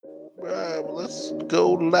Let's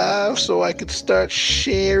go live so I can start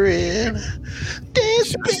sharing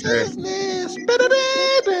this Sure. business.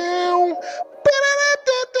 Ba-da-da-down.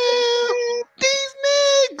 Ba-da-da-da-down. These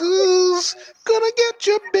niggas gonna get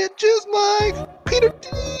your bitches like Peter D.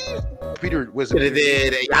 Peter, was it Peter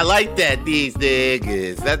D? I like that. These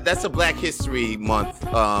niggas. That's a Black History Month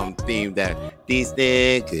theme. That these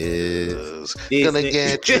niggas. These Gonna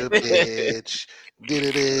get your niggas. bitch.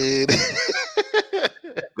 Did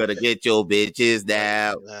Gonna get your bitches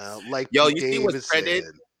now. like Yo, Pete you see what's Davis trending?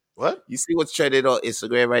 said. What? You see what's trending on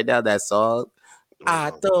Instagram right now? That song.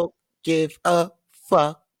 I Oh. don't give a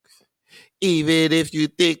fuck, even if you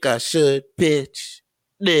think I should, bitch,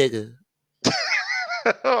 nigga.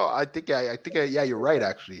 I think yeah, you're right.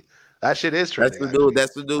 Actually, that shit is That's trending. the new. Actually,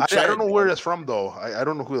 That's the new I don't trend. know where that's from though. I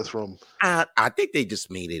don't know who that's from. I think they just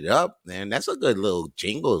made it up, man. That's a good little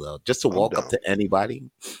jingle though, just to I'm walk up down. to anybody.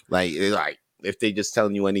 Like if they just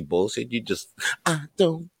telling you any bullshit, you just I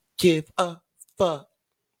don't give a fuck,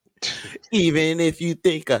 even if you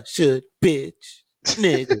think I should, bitch,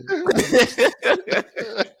 nigga.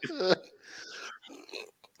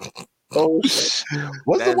 Oh shit!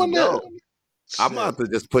 What's the That's one that? dope. I'm about to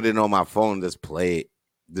just put it on my phone, just play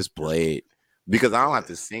it, because I don't have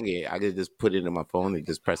to sing it. I could just put it in my phone and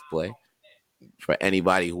just press play for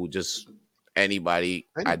anybody.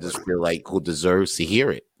 I just feel like who deserves to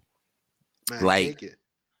hear it. Man, Like, take it.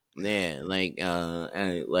 yeah, like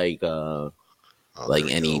Oh, like there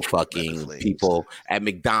we any go. fucking people at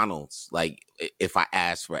McDonald's. Like if I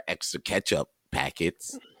ask for extra ketchup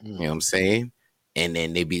packets, you know what I'm saying? And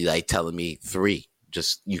then they be like telling me 3.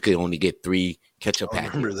 Just you can only get 3 ketchup I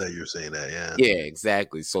packets. remember that you're saying that. Yeah. Yeah,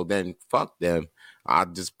 exactly. So then fuck them. I'll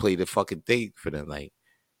just play the fucking thing for them. Like,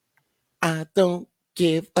 I don't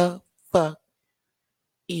give a fuck,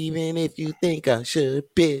 even if you think I should,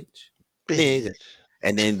 bitch, nigga.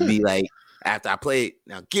 And then be like, after I play it,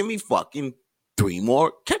 now give me fucking 3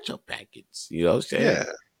 more ketchup packets. You know what I'm saying? Yeah.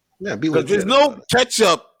 Yeah. Be Because there's legit. no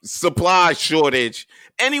ketchup supply shortage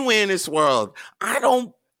anywhere in this world. I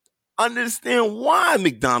don't understand why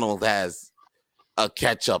McDonald's has a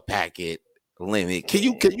ketchup packet limit. Can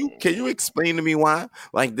you explain to me why?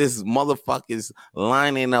 Like this motherfuckers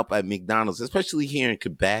lining up at McDonald's, especially here in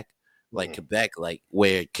Quebec. Like Quebec, like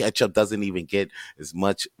where ketchup doesn't even get as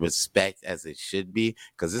much respect as it should be,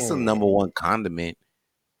 because it's the number one condiment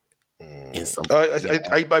in some.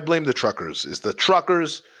 I blame the truckers. It's the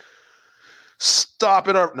truckers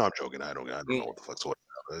stopping our. No, I'm joking. I don't know what the fuck's going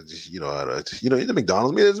on. The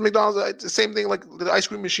McDonald's. I mean, it's McDonald's. It's the same thing. Like the ice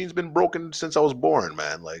cream machine's been broken since I was born,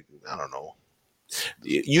 man. Like I don't know.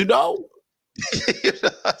 You know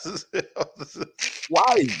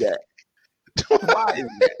why is that? Why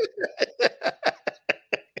is that?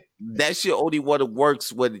 That shit only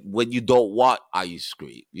works when you don't want ice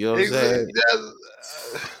cream. You know what I'm saying?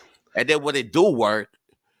 And then when it do work,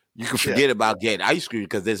 you can forget about getting ice cream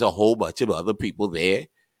because there's a whole bunch of other people there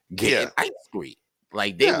getting ice cream.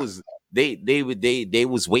 Like they was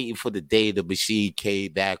waiting for the day the machine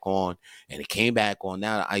came back on, and it came back on.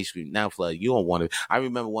 Now the ice cream now flood. You don't want it. I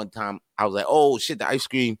remember one time I was like, oh shit, the ice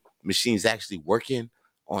cream machine's actually working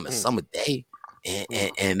on a summer day,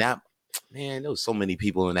 and that. Man, there was so many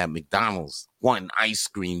people in that McDonald's wanting ice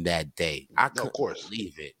cream that day. I couldn't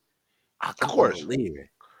believe it. I couldn't believe it.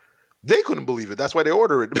 They couldn't believe it. That's why they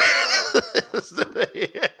ordered it.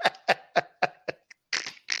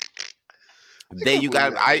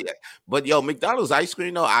 But yo, McDonald's ice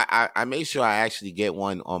cream though, I made sure I actually get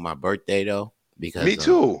one on my birthday though. Because me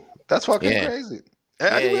too. That's fucking crazy.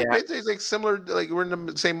 I think my birthday's like similar, like we're in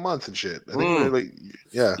the same month and shit. I think we're like,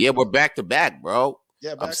 we're back to back, bro.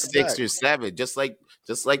 Yeah, back 6 or 7, just like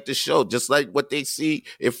the show, just like what they see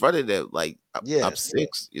in front of them. Like up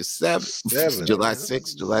 6, you're 7, July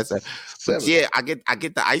 6th, July 7th. But yeah, I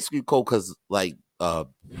get the ice cream code because like what?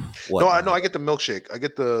 No, I get the milkshake. I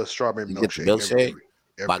get the strawberry milkshake. Milkshake.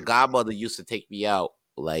 My godmother used to take me out.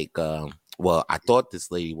 Like, well, I thought this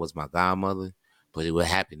lady was my godmother, but it would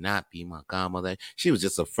happen not be my godmother. She was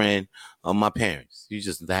just a friend of my parents. She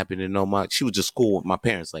just happened to know she was just cool with my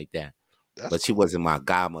parents like that. But she wasn't my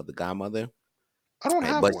godmother. I don't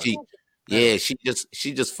have but one. She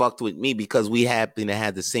just fucked with me because we happened to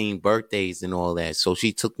have the same birthdays and all that. So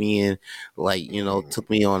she took me in, like, took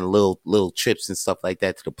me on little trips and stuff like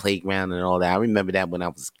that to the playground and all that. I remember that when I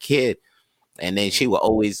was a kid. And then she would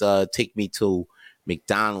always take me to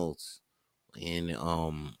McDonald's and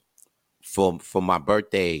for my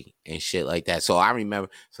birthday and shit like that. So I remember.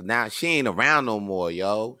 So now she ain't around no more,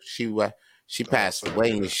 yo. She passed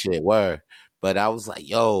away and shit. Word. But I was like,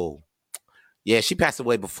 yo, yeah, she passed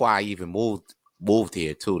away before I even moved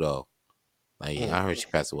here too, though. Like I heard she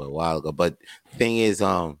passed away a while ago. But thing is,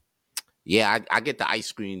 yeah, I get the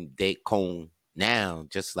ice cream date cone now,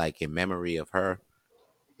 just like in memory of her.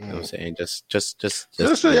 You know what I'm saying? Just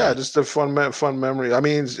Yeah, just a fun memory. I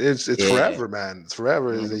mean, it's forever, man. It's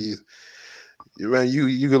forever. Man,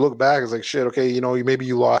 you could look back. It's like shit. Okay, you know, maybe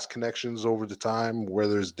you lost connections over the time,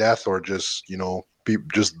 whether it's death or just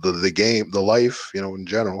just the game, the life, in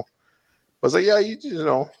general. But it's like, yeah, you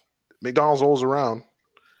know, McDonald's always around.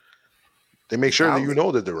 They make sure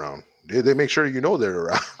that they're around. They make sure they're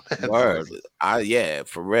around. Word. Yeah,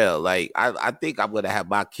 for real. Like I think I'm gonna have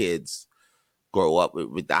my kids grow up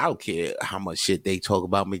with I don't care how much shit they talk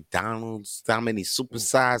about McDonald's, how many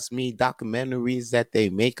supersized me documentaries that they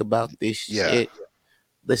make about this shit.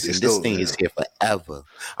 Listen, this thing is here forever.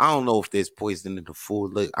 I don't know if there's poison in the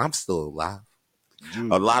food. Look, I'm still alive.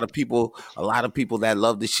 Dude. A lot of people that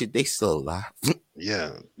love this shit, they still alive.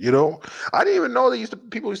 Yeah, I didn't even know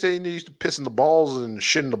people used to piss in the balls and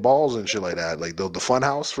shit in the balls and shit like that. Like the fun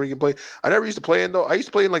house freaking play. I never used to play in though. I used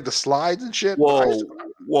to play in like the slides and shit.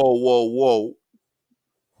 Whoa.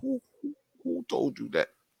 Who told you that?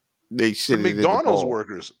 They shit the McDonald's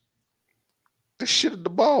workers. They shit in the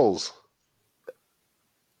balls.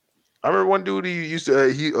 I remember one dude. He used to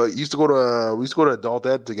go to we used to go to adult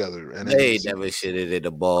ed together, and they never shitted in the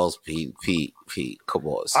balls. Pete, come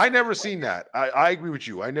on. I never seen that. I agree with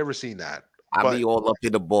you. I never seen that. I be all up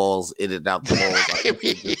in the balls, in and out the balls.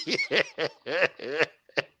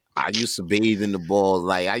 I used to bathe in the balls.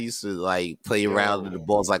 Like I used to like play around in the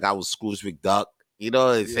balls like I was Scrooge McDuck. You know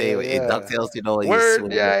what I'm saying? In DuckTales,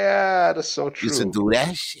 Word, that's so true. Used to do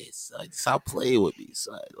that shit, son. Stop playing with me,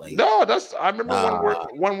 son. Like, no, I remember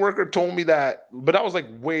one worker told me that, but I was like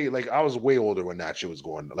I was way older when that shit was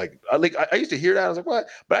going. I used to hear that. I was like, what?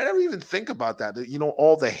 But I never even think about that.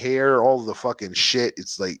 All the hair, all the fucking shit.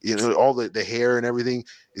 It's like, all the hair and everything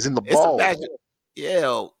is in the balls.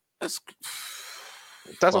 Yeah, that's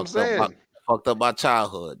what I'm saying. Fucked up my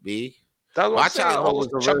childhood, B. My childhood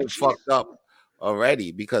was already fucked up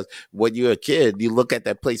already, because when you're a kid, you look at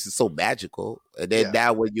that place, it's so magical, and then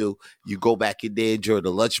now when you go back in there during the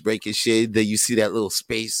lunch break and shit, then you see that little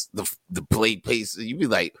space, the play place, and you be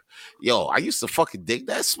like, yo, I used to fucking dig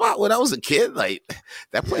that spot when I was a kid. Like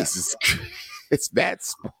that place is it's mad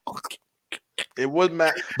small. It was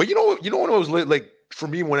mad, but you know when it was like for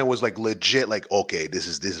me, when it was like legit, like, okay, this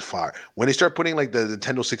is fire. When they start putting like the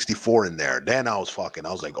Nintendo 64 in there, then I was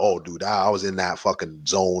like, oh, dude, I was in that fucking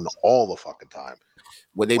zone all the fucking time.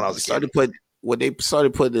 When they started putting the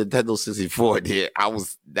Nintendo 64 there, I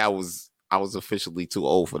was officially too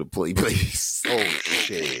old for the place. Oh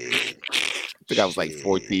shit! I think I was like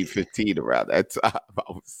 14, 15 around that time.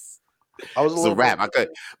 I was a rap. I could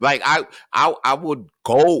I would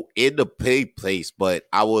go in the play place, but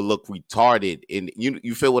I would look retarded. And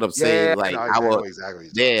you feel what I'm saying? I would exactly.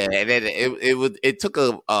 Yeah, and then it took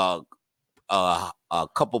a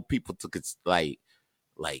couple people took it like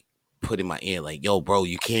put in my ear like, yo, bro,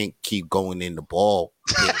 you can't keep going in the ball.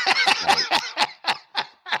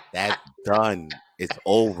 That's done. It's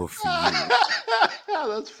over for you.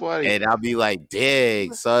 That's funny. And I'll be like,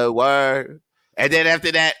 dang, son, word. And then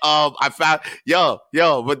after that, I found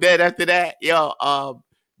but then after that,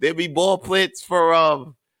 there be ball plates for I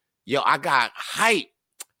got hyped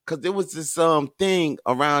because there was this thing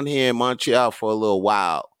around here in Montreal for a little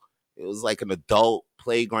while. It was like an adult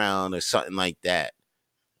playground or something like that.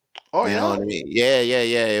 Oh, you know what I mean? Yeah.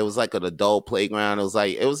 It was like an adult playground. It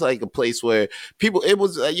was like a place where people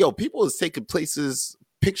was taking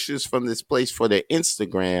pictures from this place for their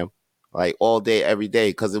Instagram. Like all day, every day,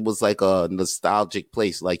 because it was like a nostalgic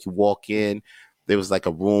place. Like you walk in, there was like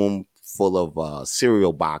a room full of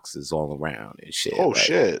cereal boxes all around and shit. Oh,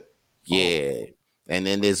 shit. Yeah. And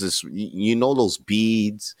then there's this, those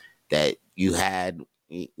beads that you had,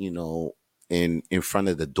 in front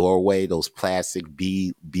of the doorway, those plastic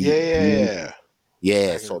beads. Yeah.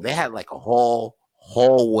 So they had like a whole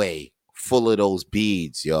hallway full of those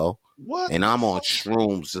beads, yo. What? And I'm on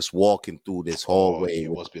shrooms just walking through this hallway.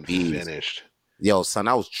 You must have been finished. Yo, son,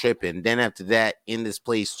 I was tripping. Then after that, in this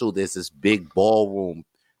place too, there's this big ballroom.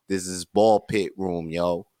 There's this ball pit room,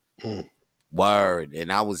 yo. Word.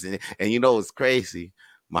 And I was in it. And it's crazy.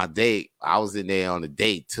 My date, I was in there on a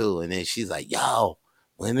date too. And then she's like, yo,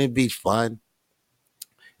 wouldn't it be fun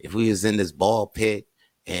if we was in this ball pit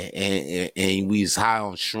and we was high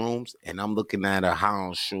on shrooms? And I'm looking at her high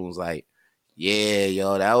on shrooms like, yeah,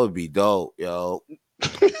 yo, that would be dope, yo.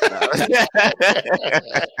 Yo,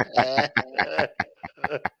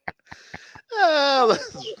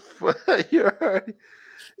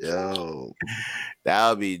 that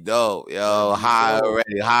would be dope, yo. High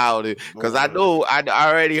already, because I knew I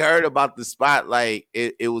already heard about the spot. Like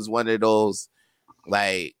it was one of those,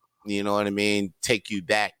 like, you know what I mean, take you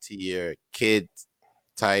back to your kid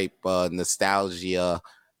type nostalgic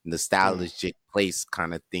place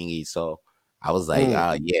kind of thingy. So I was like,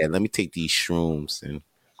 yeah, let me take these shrooms and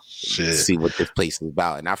see what this place is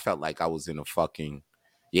about. And I felt like I was in a fucking,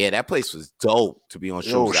 that place was dope to be on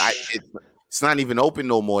shrooms. It's not even open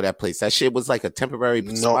no more, that place. That shit was like a temporary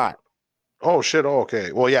spot. Oh shit. Oh,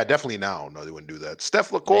 okay. Well, yeah, definitely now. No, they wouldn't do that.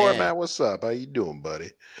 Steph LaCour, man, what's up? How you doing, buddy?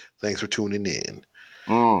 Thanks for tuning in.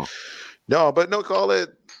 No, but no, call it.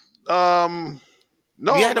 No,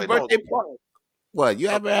 you had a birthday party. What? You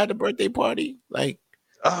ever had a birthday party? Like,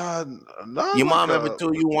 your mom ever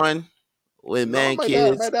threw you one with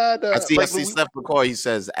kids? My dad. I see Steph LaCour. He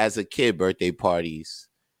says, as a kid, birthday parties.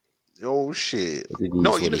 Oh shit!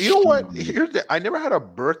 No, you know what? I never had a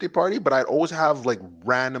birthday party, but I'd always have like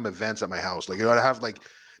random events at my house. Like, I'd have like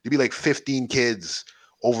there'd be like 15 kids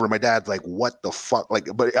over. My dad's like, "What the fuck?" Like,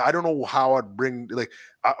 but I don't know how I'd bring like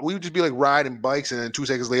we would just be like riding bikes, and then 2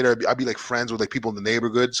 seconds later, I'd be like friends with like people in the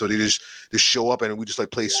neighborhood. So they just show up, and we just like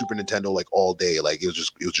play Super Nintendo like all day. Like it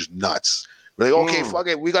was just nuts. We're like, okay, fuck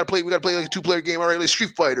it, we gotta play like a 2-player game. All right, like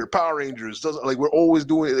Street Fighter, Power Rangers. Doesn't like we're always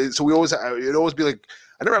doing it. So we always it'd always be like.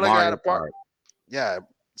 I never had a part. Yeah.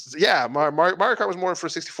 Mario Kart was more for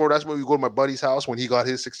 64. That's when we go to my buddy's house when he got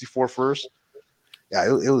his 64 first. Yeah,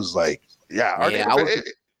 it was like,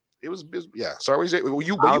 it was. Sorry, what you say?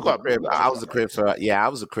 I was a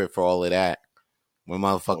crib for all of that. When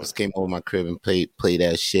motherfuckers came over my crib and play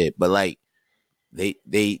that shit. But like, they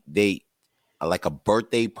like a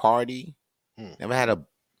birthday party. Never had a.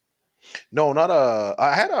 No, not a.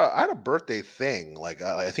 I had a birthday thing. Like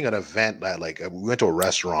I think an event that like we went to a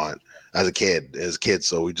restaurant as kids.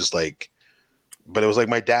 So we just like, but it was like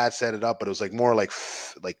my dad set it up. But it was like more like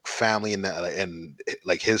family and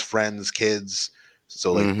like his friends' kids.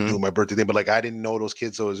 So like doing my birthday thing. But like I didn't know those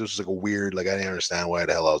kids, so it was just like a weird. Like I didn't understand why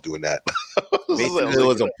the hell I was doing that. Basically, it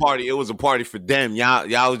was a party. It was a party for them.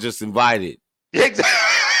 Y'all was just invited. Exactly.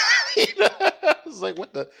 I was like,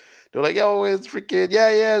 what the. They're like, yo, it's freaking,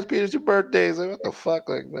 it's Peter's your birthday. It's like, what the fuck?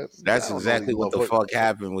 Like that's exactly what the fuck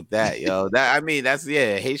happened with that, yo.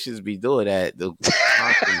 Haitians be doing that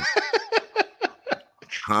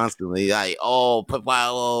constantly. Like, oh, papa,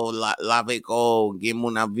 laveco,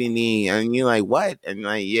 gimunavini, and you're like, what? And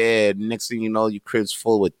like, next thing you know, your crib's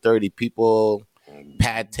full with 30 people,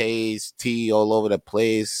 pates, tea all over the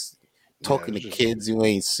place, talking to kids you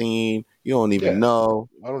ain't seen, you don't even know,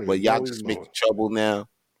 but y'all just making trouble now.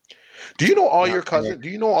 Do you know all your cousins? Do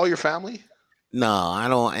you know all your family? No, I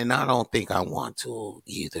don't, and I don't think I want to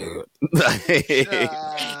either.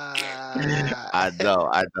 I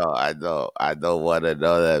don't want to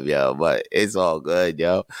know them, yo. But it's all good,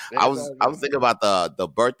 yo. I was thinking about the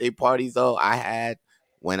birthday parties though I had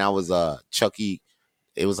when I was Chucky.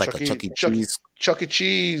 It was like a Chuck E. Cheese. Chuck E.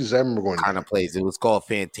 Cheese. I remember going kind of place. It was called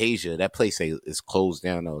Fantasia. That place is closed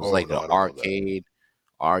down though. It was an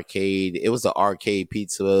arcade. It was an arcade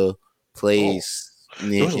pizza place.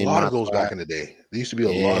 There was a lot of those back in the day. There used to be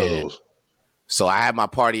a lot of those. So I had my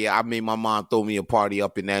party. I made my mom throw me a party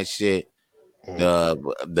up in that shit.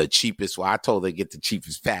 The cheapest. Well, I told her to get the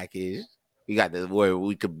cheapest package. We got where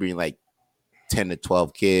we could bring like 10 to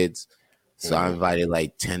 12 kids. So I invited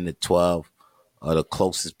like 10 to 12 of the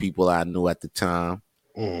closest people I knew at the time.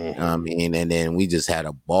 You know what I mean? And then we just had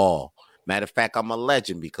a ball. Matter of fact, I'm a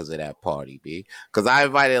legend because of that party, B. Because I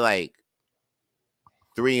invited like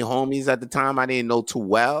 3 homies at the time I didn't know too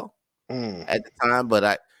well at the time,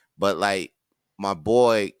 but like my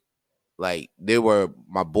boy, like they were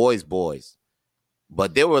my boys,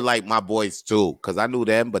 but they were like my boys too, because I knew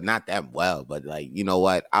them, but not that well. But like, you know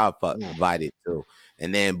what? I invited too,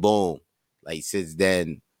 and then boom, like since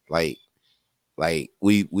then, like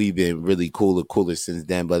we've been really cooler since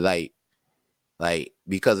then. But like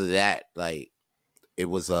because of that, like it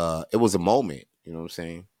was a moment. You know what I'm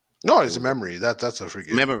saying? No, it's a memory. That's a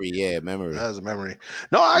freaking memory. Yeah, memory. That's a memory.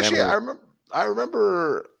 No, actually, I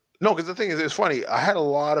remember. No, because the thing is, it's funny. I had a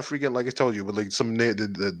lot of freaking, like I told you, but like some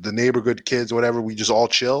the neighborhood kids or whatever. We just all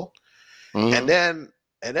chill, and then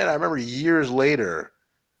I remember years later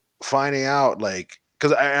finding out like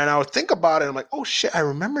I would think about it. I'm like, oh shit, I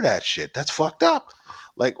remember that shit. That's fucked up.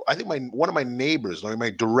 Like I think one of my neighbors, like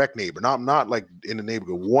my direct neighbor, not like in the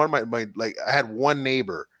neighborhood. One of my like I had one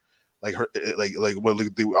neighbor. Like her, I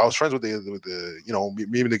was friends with the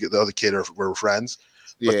maybe the other kid or were friends,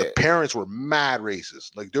 But the parents were mad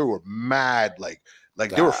racist. Like they were mad, like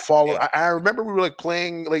they were following. Yeah. I remember we were like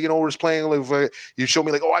playing, like, you know, we were just playing, like you show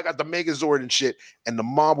me like, oh, I got the Megazord and shit, and the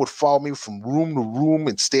mom would follow me from room to room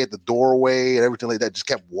and stay at the doorway and everything like that. Just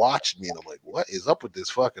kept watching me, and I'm like, what is up with this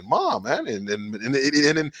fucking mom, man? And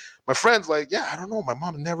then my friends like, yeah, I don't know, my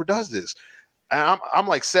mom never does this. And I'm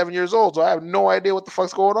like 7 years old, so I have no idea what the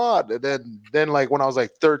fuck's going on. And then like when I was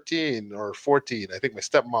like 13 or 14, I think my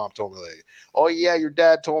stepmom told me like, oh yeah, your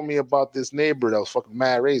dad told me about this neighbor that was fucking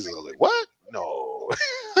mad racist. I was like, what? No,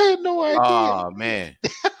 I had no idea. Oh man,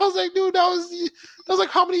 I was like, dude, that was like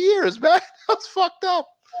how many years, man? That was fucked up.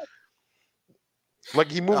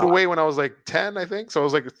 Like he moved away when I was like 10, I think. So it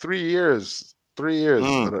was like 3 years. 3 years.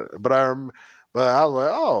 But I was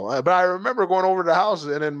like, oh, but I remember going over to the house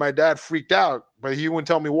and then my dad freaked out, but he wouldn't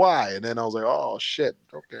tell me why. And then I was like, oh shit,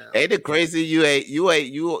 okay. Ain't it crazy?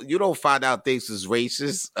 You don't find out things is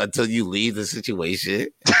racist until you leave the situation.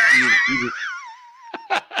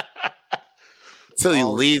 Until you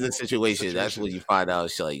leave the situation, that's when you find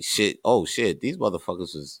out. Like shit. Oh shit, these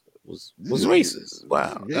motherfuckers was racist.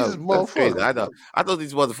 Wow, that's crazy. I thought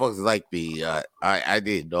these motherfuckers liked me. I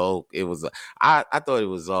didn't know it was. I thought it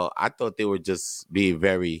was. I thought they were just being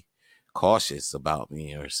very cautious about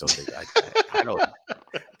me or something like that. I don't.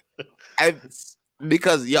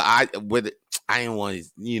 Because I didn't want to,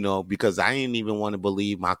 you know, because I didn't even want to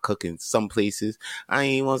believe my cooking. Some places I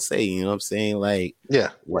ain't want to say. You know what I'm saying? Like,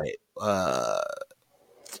 yeah, what?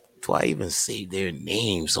 Do I even say their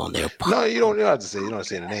names on their podcast? No, you don't have to say. You don't have to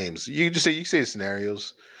say the names. You just say the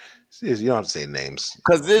scenarios. You don't have to say names.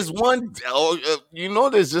 Because there's one,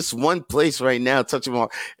 there's just one place right now touching on.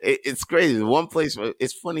 It's crazy. One place.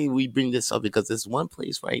 It's funny we bring this up because there's one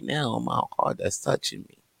place right now on my heart that's touching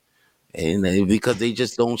me, and because they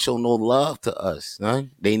just don't show no love to us. Huh?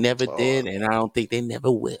 They never did, and I don't think they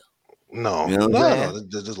never will. No, you know no.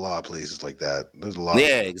 There's a lot of places like that. There's a lot.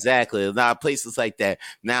 Yeah, exactly. A lot of places like that.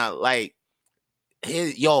 Now, like,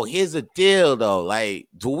 here's the deal though. Like,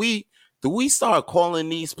 do we start calling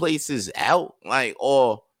these places out, like,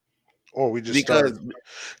 or we just because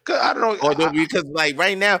I don't know, or because like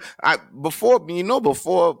right now, before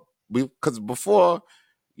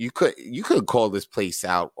you could call this place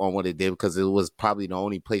out on what it did because it was probably the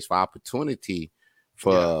only place for opportunity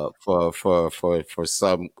for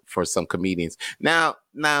some comedians. Now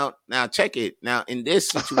check it. Now in this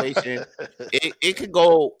situation, it can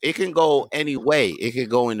go any way. It could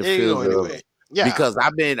go in the field of, because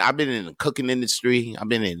I've been in the cooking industry, I've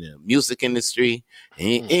been in the music industry,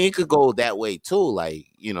 and it could go that way too. Like,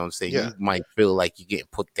 you know what I'm saying? You might feel like you're getting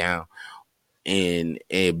put down and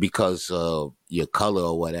because of your color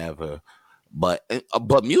or whatever. But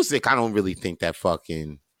music, I don't really think that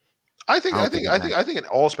fucking. I think in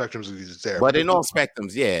all spectrums it's there. But in all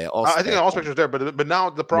spectrums, yeah. I think in all spectrums there. But now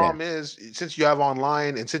the problem is, since you have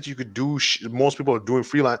online and since you could do, most people are doing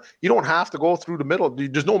freelance, you don't have to go through the middle.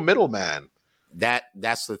 There's no middleman.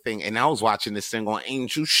 That's the thing. And I was watching this thing on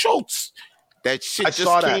Angel Schultz. That shit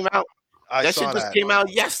just came out. That shit just came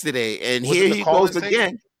out yesterday, and here he goes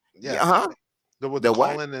again. Yeah. The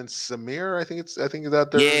Colin and Samir, I think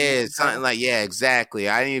that they're something like exactly.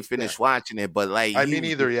 I didn't finish watching it, but like I mean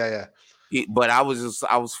either, but I was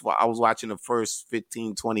watching the first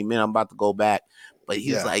 15, 20 minutes. I'm about to go back, but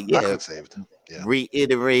he's like,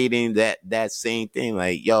 reiterating that same thing.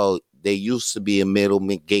 Like, yo, they used to be a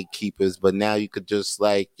middleman gatekeepers, but now you could just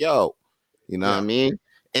like, yo, you know what I mean?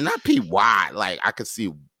 And I peep why, like I could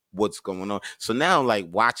see what's going on. So now, like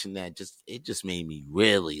watching that, it just made me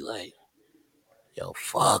really like, yo,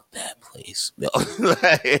 fuck that place. I'm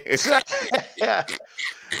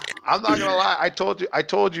not gonna lie. I told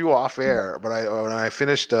you off air, but when I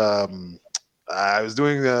finished, I was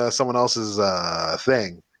doing someone else's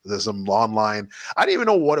thing. There's some online. I didn't even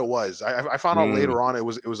know what it was. I found out later on. It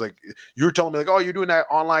was like you were telling me like, oh, you're doing that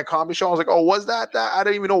online comedy show. I was like, oh, was that? I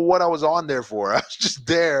didn't even know what I was on there for. I was just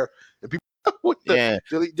there. And people, they're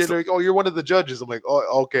like, oh, you're one of the judges. I'm like, oh,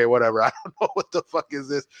 okay, whatever. I don't know what the fuck is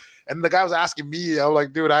this. And the guy was asking me. I was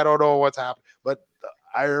like, dude, I don't know what's happening. But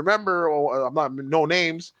I remember, I'm not no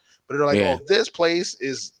names, but they're like, oh, this place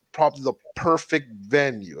is probably the perfect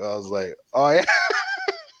venue. I was like, oh yeah.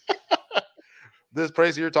 This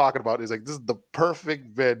place you're talking about is like, this is the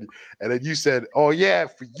perfect venue. And then you said, oh yeah,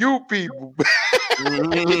 for you people.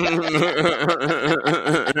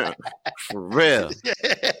 For real.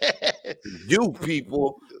 You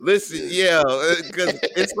people. Listen, because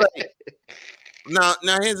it's like, now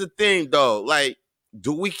here's the thing though. Like,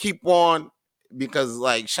 do we keep on? Because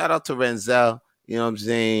like, shout out to Renzel, you know what I'm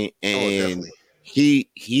saying? And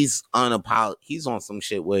he's unapologetic. He's on some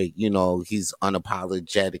shit where, you know, he's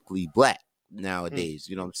unapologetically black. nowadays.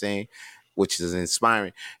 You know what I'm saying? Which is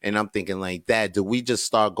inspiring. And I'm thinking like that. Do we just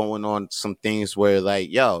start going on some things where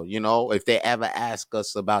like, yo, you know, if they ever ask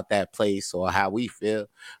us about that place or how we feel,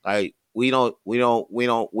 like we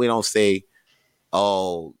don't say,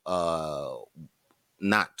 oh,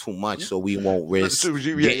 not too much, so we won't risk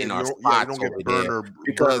getting our spots over there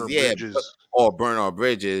because or burn our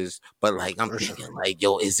bridges. But like I'm thinking, like,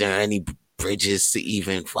 yo, is there any bridges to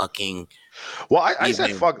even fucking? Well, I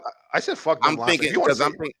said fuck. I said fuck. I'm thinking because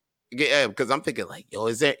I'm thinking like, yo,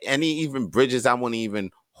 is there any even bridges I want to even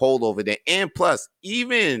hold over there? And plus,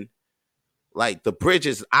 even like the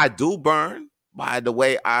bridges I do burn by the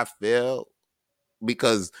way I feel,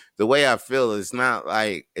 because the way I feel is not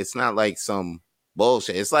like some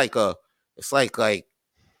bullshit. It's like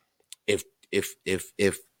if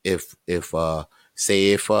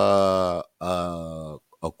say if a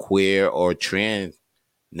queer or trans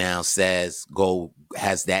now has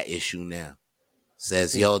that issue now,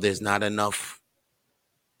 says, yo, there's not enough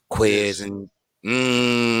queers and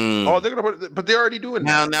oh, they're gonna put, but they're already doing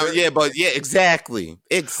now that. Exactly.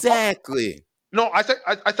 No, I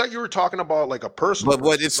thought you were talking about like a person. But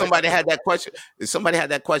what if somebody had that question? If somebody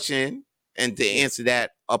had that question and to answer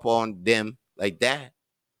that up on them like that,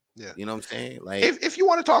 yeah, you know what I'm saying? Like, if you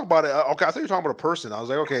want to talk about it, okay. I thought you were talking about a person. I was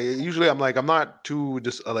like, okay. Usually, I'm not too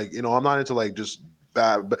just like, you know, I'm not into like just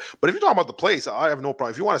bad. But if you're talking about the place, I have no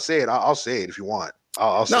problem. If you want to say it, I'll say it. If you want,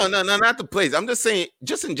 I'll say no, not the place. I'm just saying,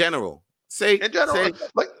 just in general. Say in general, do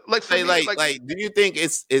you think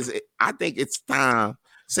I think it's time.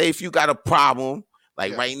 Say if you got a problem,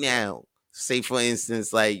 like right now, say for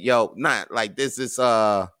instance, like, yo, not like this is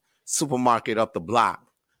a supermarket up the block.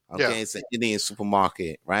 Okay, it's an Indian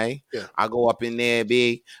supermarket, right? Yeah. I go up in there,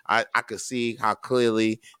 big. I could see how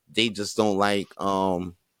clearly they just don't like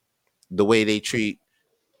the way they treat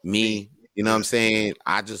me. You know what I'm saying?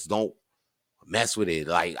 I just don't mess with it.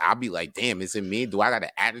 Like, I'll be like, damn, is it me? Do I got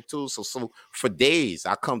an attitude? So for days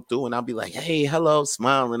I come through and I'll be like, hey, hello,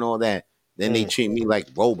 smile and all that. Then they treat me like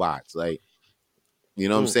robots. Like, you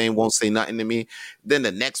know what I'm saying? Won't say nothing to me. Then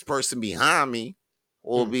the next person behind me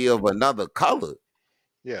will be of another color.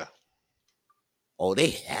 Yeah. Oh,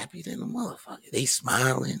 they happy than a motherfucker. They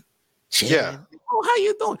smiling. Chilling. Yeah. Oh, how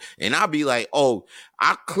you doing? And I'll be like, oh,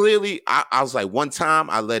 I was like, one time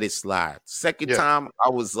I let it slide. Second time I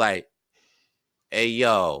was like, hey,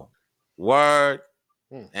 yo, word.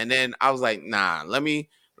 And then I was like, nah, let me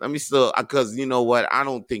still, because you know what?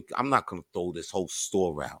 I'm not going to throw this whole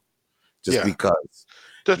store out just because.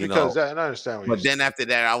 Just because, and I understand what you're saying. But then after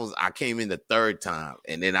that, I came in the third time,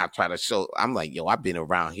 and then I try to show, I'm like, yo, I've been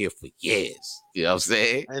around here for years. You know what I'm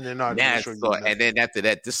saying? And then and then after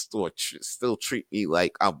that, this store still treat me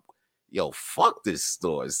like yo, fuck this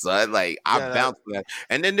store, son. Like, I bounced that.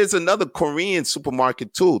 And then there's another Korean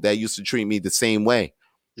supermarket too that used to treat me the same way.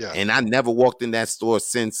 Yeah. And I never walked in that store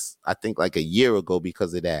since I think like a year ago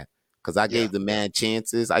because of that. Because I gave the man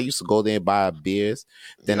chances. I used to go there and buy beers.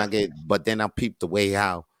 Then I peeped the way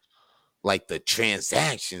how like the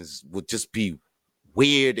transactions would just be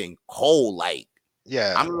weird and cold. Like,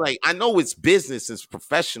 I'm like, I know it's business, it's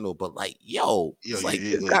professional, but like, yo, it's like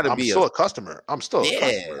it's gotta be still a customer. I'm still a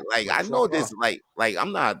customer. Like, I know this, like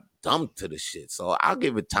I'm not dumb to the shit. So I'll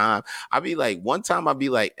give it time. I'll be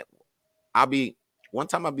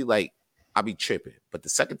tripping. But the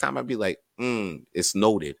second time I'll be like, it's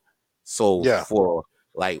noted. So for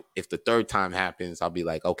like, if the third time happens, I'll be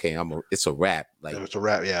like, okay, it's a wrap. Like, it's a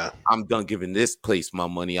wrap. Yeah, I'm done giving this place my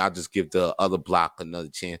money. I'll just give the other block another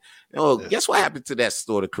chance. Guess what happened to that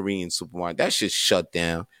store, the Korean supermarket? That shit shut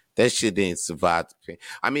down. That shit didn't survive.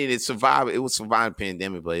 I mean, it survived. It was surviving the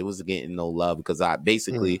pandemic, but it wasn't getting no love because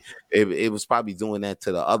it was probably doing that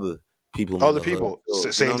to the other people. Other people,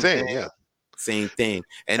 same thing. Yeah, same thing.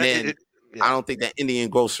 And then. I don't think that Indian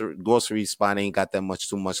grocery spot ain't got that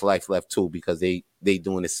too much life left too, because they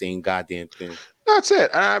doing the same goddamn thing. That's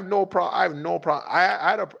it. And I have no problem. I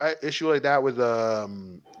had an issue like that with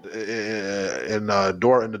in the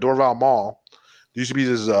Dorval Mall. There used to be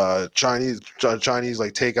this Chinese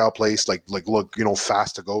like takeout place, like look, you know,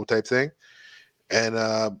 fast to go type thing. And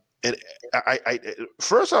I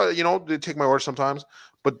first they take my order sometimes,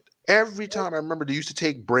 but every time I remember they used to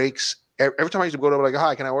take breaks. Every time I used to go to like,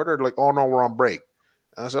 hi, can I order? They're like, oh no, we're on break.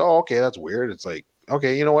 And I said, oh, okay, that's weird. It's like,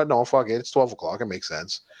 okay, you know what? No, fuck it. It's 12 o'clock. It makes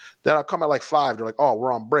sense. Then I'll come at like 5. They're like, oh,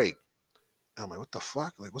 we're on break. And I'm like, what the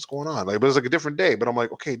fuck? Like, what's going on? Like, but it's like a different day. But I'm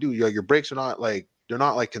like, okay, dude, your breaks are not like, they're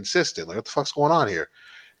not like consistent. Like, what the fuck's going on here?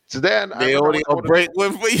 So then they only on break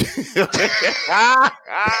with me. They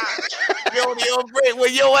only on break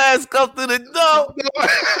when your ass comes to the door.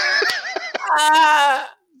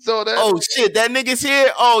 So that. Oh shit, that nigga's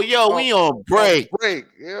here. Oh yo, we on break. Break.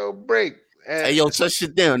 And hey yo, shut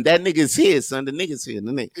shit down. That nigga's here, son. The nigga's here.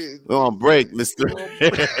 The nigga. We're on break, Mister.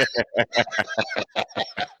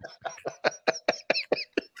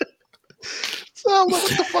 So I'm like,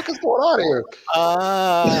 what the fuck is going on here?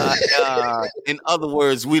 In other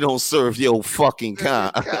words, we don't serve your fucking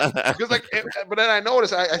kind. Because but then I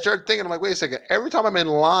noticed, I started thinking, I'm like, wait a second. Every time I'm in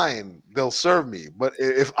line, they'll serve me. But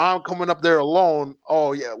if I'm coming up there alone,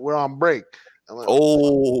 oh yeah, we're on break. Like,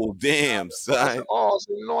 oh damn, son. Oh,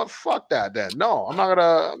 so you know what? Fuck that. Then no, I'm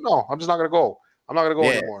just not gonna go. I'm not gonna go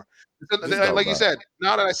anymore. Like you said,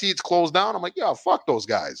 now that I see it's closed down, I'm like, yeah, fuck those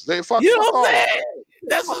guys. They fuck. You know what I'm saying?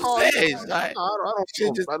 That's what I'm saying. I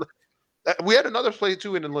don't. We had another place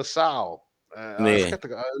too in LaSalle. I forget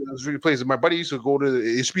it was really place. My buddy used to go to. It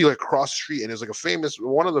used to be like across the street, and it was like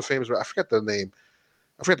one of the famous. I forget the name.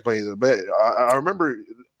 I forget the place, but I remember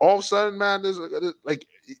all of a sudden, man. There's like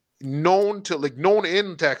known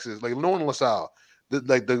in Texas, like known in LaSalle.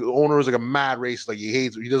 The owner is like a mad racist. Like he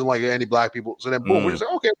doesn't like any black people. So then boom, we just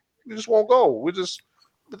like, okay, we just won't go.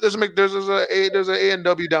 There's an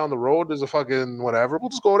A&W down the road. There's a fucking whatever. We'll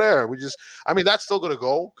just go there. That's still gonna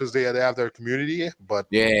go because they have their community. But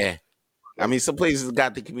yeah, I mean, some places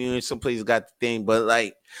got the community, some places got the thing. But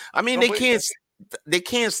like, I mean, they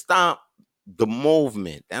can't stop the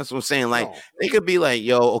movement. That's what I'm saying. Like, they could be like,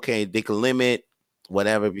 yo, okay, they could limit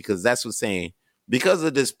whatever because that's what I'm saying. Because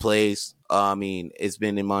of this place, I mean, it's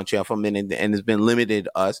been in Montreal for a minute and it's been limited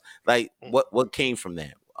to us. Like, what came from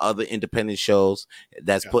that? Other independent shows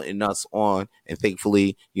that's putting us on, and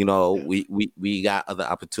thankfully, we got other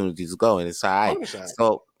opportunities to go, and it's all right. 100%.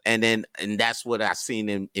 So, and that's what I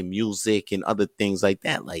seen in music and other things like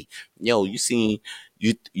that. Like, yo, you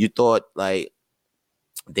thought like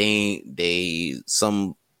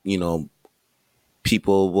some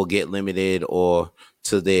people will get limited or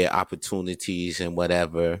to their opportunities and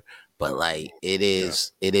whatever. But like it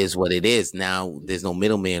is what it is. Now there's no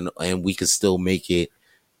middleman, and we can still make it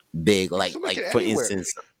big. Like for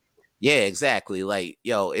instance, yeah, exactly. Like,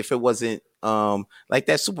 yo, if it wasn't like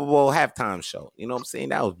that Super Bowl halftime show, you know what I'm saying?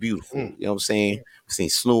 That was beautiful. You know what I'm saying? We seen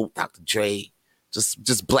Snoop, Dr. Dre,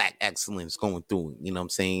 just black excellence going through. You know what I'm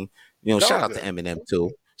saying? Shout out to Eminem too.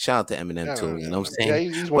 You know what I'm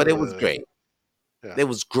saying? Yeah, but it was great. Yeah. It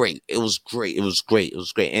was great. It was great.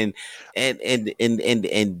 And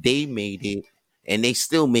they made it, and they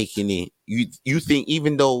still making it. You think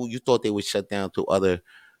even though you thought they would shut down to other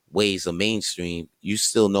ways of mainstream, you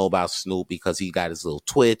still know about Snoop because he got his little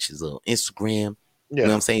Twitch, his little Instagram. Yeah. You know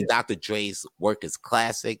what I'm saying? Dr. Dre's work is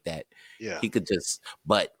classic. That he could just,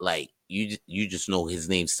 but like you just know his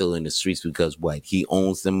name's still in the streets because he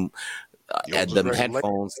owns them. The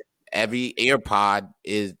headphones. Every AirPod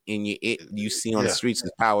is in you see on the streets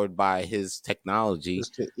is powered by his technology.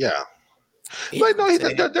 Yeah, but no,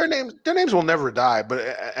 their names will never die. But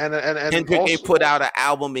and Kendrick also, put out an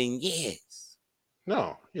album in years.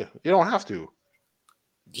 No, you don't have to.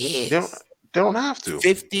 Yes, they don't have to.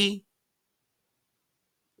 50.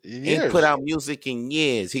 He put out music in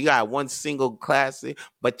years. He got one single classic,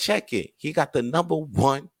 but check it. He got the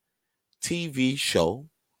 #1 TV show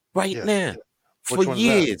now. For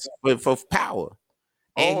years, for Power.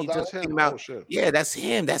 And he just came out. Yeah, that's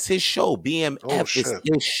him. That's his show. BMF is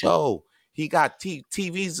his show. He got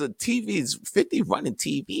TV's 50 running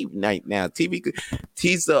TV right now.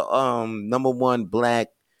 He's the #1 black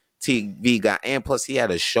TV guy. And plus he had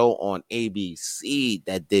a show on ABC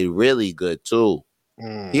that did really good too.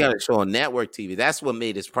 He had a show on network TV. That's what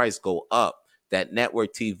made his price go up. That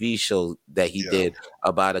network TV show that he did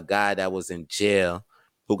about a guy that was in jail,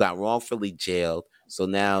 who got wrongfully jailed. So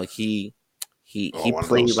now he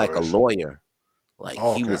played like a lawyer. Like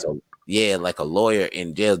he was like a lawyer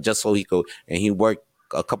in jail just so he could, and he worked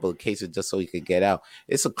a couple of cases just so he could get out.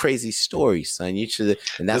 It's a crazy story, son. You should,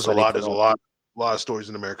 and that's there's a lot of stories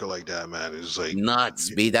in America like that, man. It's like nuts,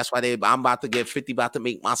 B. That's why I'm about to get 50, about to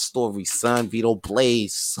make my story, son. Vito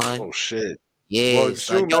Blaze, son. Oh shit. Yeah,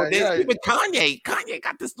 even Kanye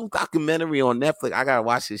got this new documentary on Netflix. I gotta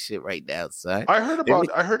watch this shit right now, son. I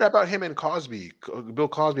heard about him and Cosby. Bill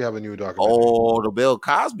Cosby have a new documentary. Oh, the Bill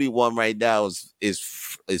Cosby one right now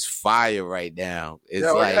is fire right now. It's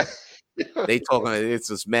they talking. It's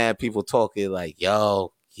just mad people talking like,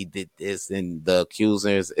 yo, he did this, and the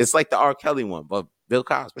accusers. It's like the R. Kelly one, but Bill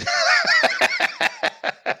Cosby.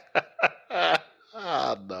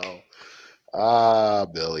 Oh no.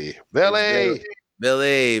 Billy.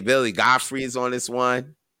 Godfrey's on this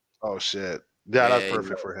one. Oh shit! Yeah, that's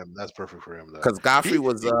perfect for him. That's perfect for him. Because Godfrey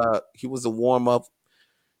was a warm up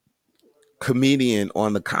comedian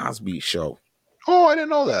on the Cosby Show. Oh, I didn't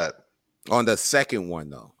know that. On the second one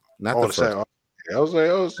though, not Oh, the the first. second. I was like,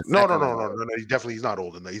 The no. second one. He's not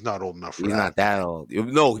old enough. He's not old enough for He's that. not that old.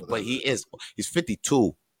 No, but he is. He's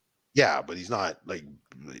 52. Yeah, but he's not like.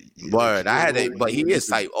 But but he is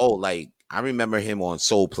like, like I remember him on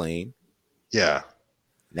Soul Plane. Yeah,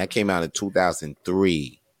 that came out in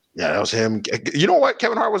 2003. Yeah, that was him. You know what?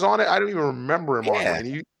 Kevin Hart was on it. I don't even remember him on it. And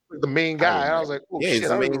he was the main guy. And I was like, oh shit, he's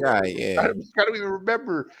the main guy. Yeah, I don't even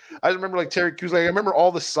remember. I just remember like Terry Crews. Like I remember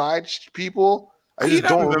all the side people. I just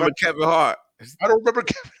don't remember Kevin Hart. I don't remember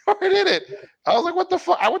Kevin Hart in it. I was like, what the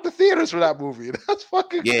fuck? I went to theaters for that movie. That's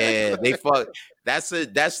fucking crazy. They fucked.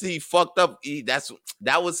 He fucked up.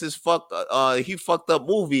 That was his fucked. He fucked up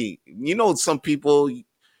movie. You know, some people,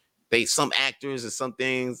 some actors or some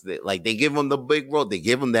things that like they give them the big role. They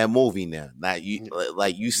give them that movie now.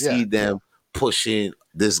 You see them pushing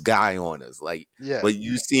this guy on us. But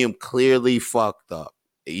you see him clearly fucked up.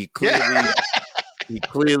 He clearly. He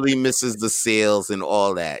clearly misses the sales and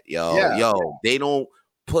all that, yo. They don't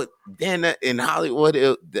put then in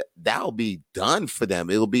Hollywood. That'll be done for them.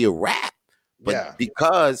 It'll be a wrap. But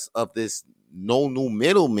because of this no new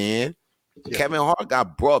middleman, Kevin Hart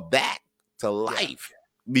got brought back to life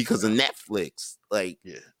because of Netflix.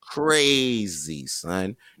 Crazy,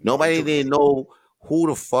 son. Nobody didn't know who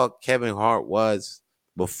the fuck Kevin Hart was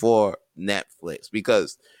before Netflix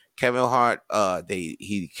because Kevin Hart,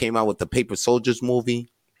 he came out with the Paper Soldiers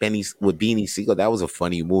movie, with Beanie Siegel. That was a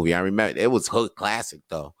funny movie. I remember it was hood classic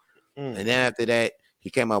though. And then after that,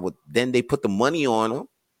 he came out with. Then they put the money on him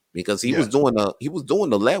because he was doing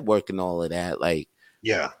the lead work and all of that.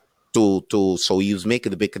 So he was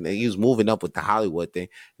making the big. He was moving up with the Hollywood thing.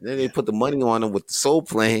 And then they put the money on him with the Soul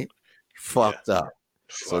Plane. Fucked up.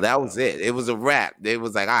 So that was it. It was a wrap. They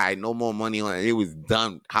was like, all right, no more money on it. It was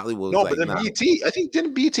done. Hollywood was but then BT, I think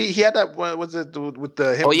didn't BT, he had that, was it with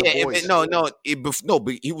the him? Oh yeah, but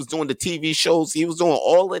he was doing the TV shows. He was doing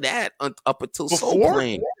all of that up until Soul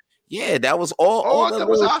Plane. Yeah, that was all the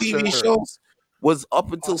little TV shows was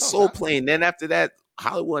up until Soul Plane. Then after that,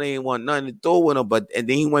 Hollywood ain't want nothing to do with him. And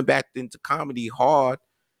then he went back into comedy hard,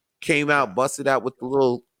 came out, busted out with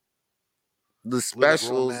the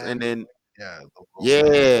specials, and then. And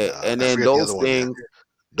then those things,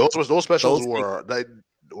 those specials were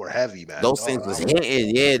heavy, man. Those things was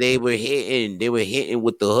hitting. Yeah, they were hitting. They were hitting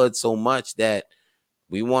with the hood so much that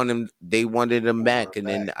they wanted them back. And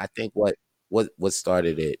then I think what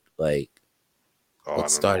started it? What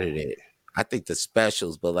started it? I think the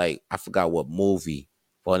specials, but I forgot what movie.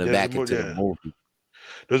 Brought them back into the movie.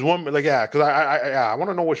 There's one because I want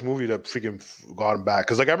to know which movie that freaking got him back.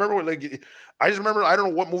 Because I remember I just remember I don't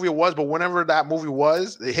know what movie it was, but whenever that movie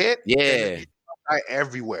was, it hit. Yeah.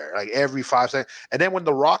 Everywhere, every 5 seconds. And then when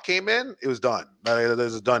The Rock came in, it was done. It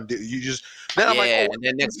was done. You just then I'm like, and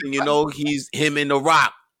then next thing you know, he's him in The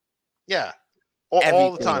Rock. Yeah,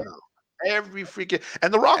 all the time. Every freaking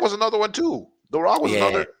and The Rock was another one too. The Rock was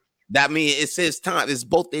another. That means it's his time. It's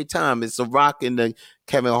both their time. It's The Rock and the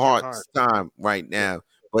Kevin Hart's time right now.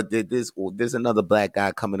 But there's another black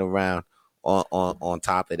guy coming around on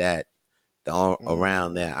top of that.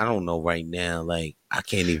 Around there. I don't know right now. I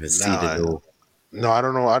can't even see the dude. No, I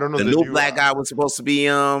don't know. The new black guy was supposed to be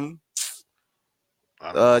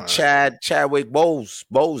Chadwick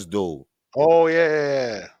Bose's dude. Oh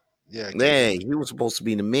yeah. He was supposed to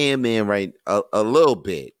be the man right a little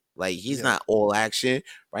bit. He's not all action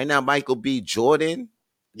right now. Michael B. Jordan.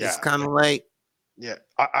 It's kind of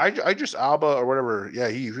Idris Elba or whatever. Yeah,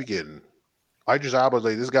 he getting Idris Elba.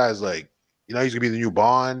 This guy's he's gonna be the new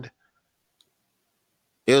Bond.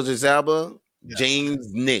 Idris Elba,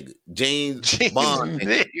 James Bond.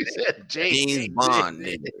 Nigga. You said James Bond.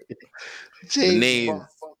 Nigga. The name's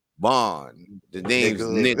Bond. The name's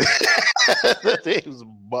nigga. The name's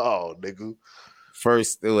Bond, nigga.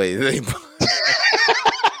 First way. The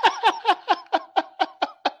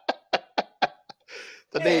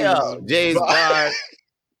name James Bond.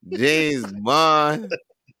 James Bond.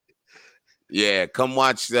 Yeah, come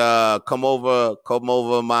watch. Come over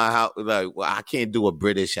my house. I can't do a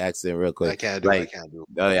British accent real quick. I can't do.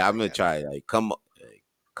 Oh yeah, I'm gonna try. Come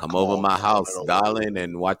over my house, darling,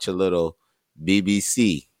 and watch a little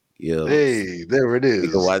BBC. Hey, there it is. You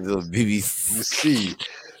can watch a little BBC.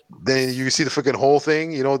 Then you see the freaking whole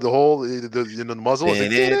thing. The whole the muzzle.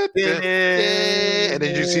 And then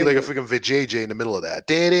you see a freaking vajayjay in the middle of that.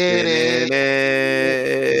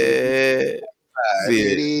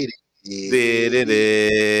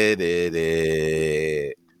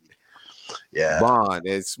 Yeah, Bond,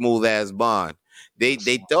 it's smooth ass Bond. They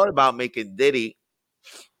thought about making Diddy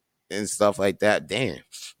and stuff like that. Damn,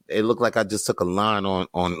 it looked like I just took a line on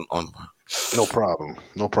No problem.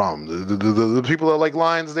 No problem. The people that like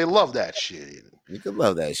lions, they love that shit. You could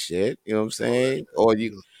love that shit. You know what I'm saying? Or what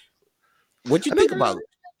you And they, think about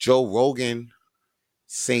Joe Rogan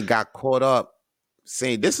saying got caught up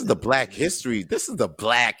saying this is the Black History. This is the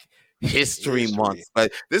Black History Month.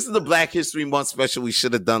 But this is the Black History Month special we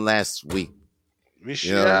should have done last week.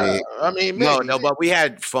 You know what I mean? I mean, maybe. No, but we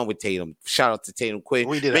had fun with Tatum. Shout out to Tatum Quick.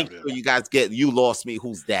 We did. Make sure you guys get You Lost Me.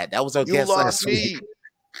 Who's that? That was our guest last week.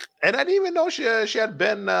 And I didn't even know she had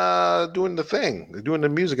Ben doing the thing, doing the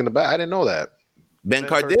music in the back. I didn't know that. Ben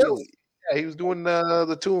Cardilli. Yeah, he was doing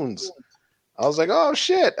the tunes. I was like, oh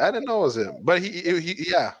shit, I didn't know it was him. But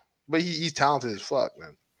he's talented as fuck,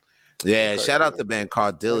 man. Yeah, shout out to Ben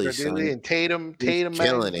Cardilli, son. And Tatum,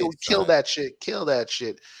 man, kill that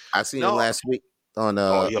shit. I seen him last week on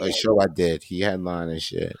a show I did. He headlined and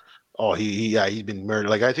shit. Oh, he's been murdered.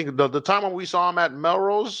 Like I think the time when we saw him at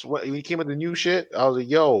Melrose when he came with the new shit, I was like,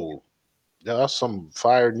 yo, that's some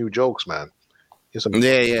fire new jokes, man.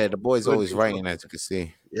 Yeah, the boy's always writing, as you can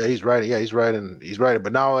see. Yeah, he's writing. Yeah, he's writing.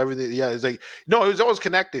 But now everything, it's like no, he was always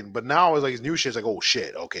connecting. But now it's like his new shit's like, oh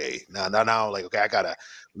shit, okay, now, like okay, I gotta.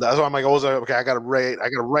 That's why I'm like, okay, I gotta write. I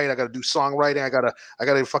gotta do songwriting. I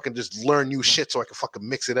gotta fucking just learn new shit so I can fucking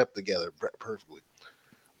mix it up together perfectly.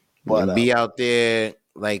 But be out there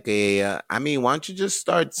like a. I mean, why don't you just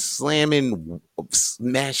start smashing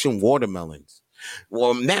watermelons?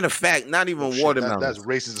 Well, matter of fact, not even watermelons. That's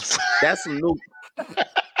racist. That's a new.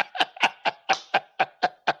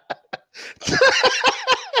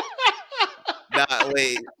 Nah,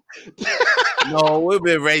 wait. No, it would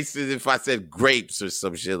be racist if I said grapes or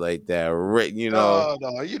some shit like that. You know.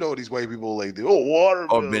 No, you know these white people like the water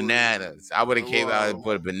or bananas. I would have came out and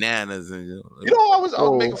put bananas and I was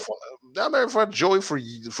making fun. I'm making fun of Joey for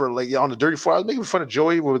like on the Dirty Four. I was making fun of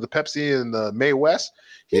Joey with the Pepsi and the Mae West.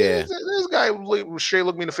 This guy straight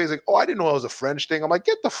looked me in the face like, "Oh, I didn't know it was a French thing." I'm like,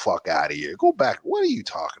 "Get the fuck out of here! Go back! What are you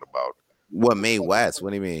talking about?" What Mae West?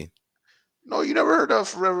 What do you mean? No, you never heard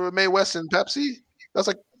of Mae West and Pepsi? That's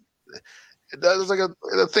like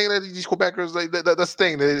a thing that these Quebecers like. That's the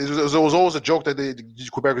thing. It was always a joke that these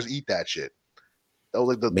Quebecers eat that shit. That was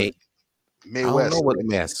like the Mae I West. don't know what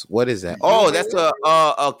mess. What is that? Oh, that's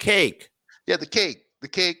a cake. Yeah, the cake, the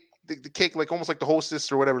cake, like almost like the Hostess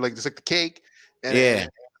or whatever. Like it's like the cake and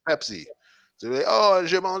Pepsi. So like, oh,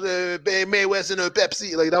 je mange Mae West and a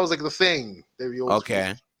Pepsi. Like that was like the thing.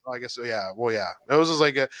 Okay. I guess so. Yeah. Well, yeah. It was just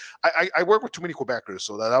like I work with too many Quebecers,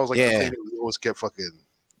 so that was like the thing that we always kept fucking.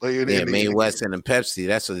 Like, Mae West and Pepsi.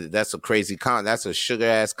 That's a crazy that's a sugar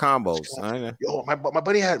ass combo. Yo, one of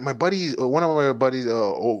my buddies,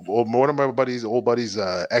 old buddies,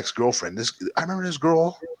 ex girlfriend. I remember this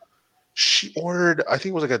girl. She ordered, I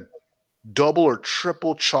think it was like a double or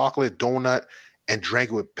triple chocolate donut and drank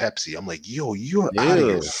it with Pepsi. I'm like, yo, you're out of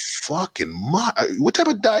your fucking mind. What type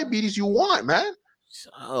of diabetes you want, man?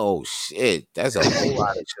 Oh shit, that's a whole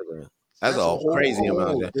lot of sugar. That's a crazy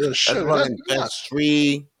amount of sugar. That's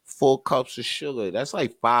 3 full cups of sugar. That's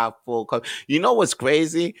like 5 full cups. You know what's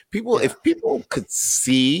crazy? If people could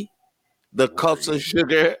see the cups of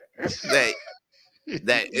sugar that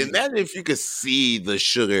imagine if you could see the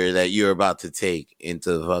sugar that you're about to take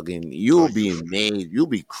into fucking, you'll be amazed. You'll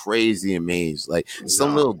be crazy amazed. Like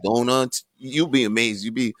some little donuts, you'll be amazed.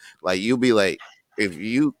 You'll be like, if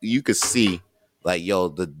you could see, like, yo,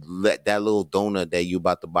 that little donut that you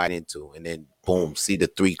about to bite into, and then boom, see the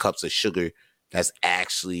 3 cups of sugar that's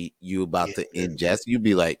actually you about to ingest. You'd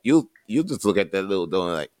be like, you just look at that little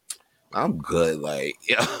donut like, I'm good. Like,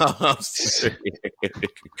 I'm serious.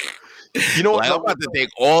 You know what? Like, I'm about to take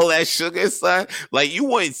all that sugar, son. Like, you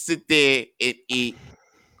wouldn't sit there and eat.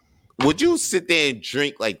 Would you sit there and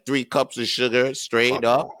drink like 3 cups of sugar straight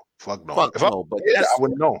up? Fuck no. Fuck no. But I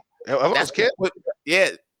wouldn't know. If I was a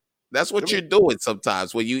kid, that's what you're doing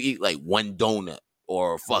sometimes when you eat like 1 donut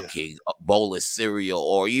or a fucking bowl of cereal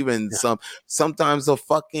or even sometimes a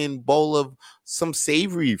fucking bowl of some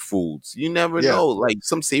savory foods. You never know. Like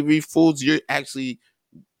some savory foods, you're actually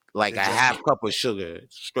like a half cup of sugar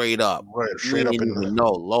straight up. Right, straight up. Even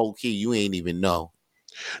know. Low key, you ain't even know.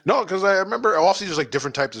 No, because I remember also there's like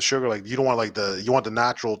different types of sugar. Like you don't want like you want the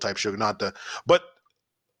natural type sugar, not the. But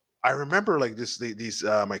I remember like these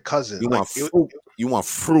my cousin. You want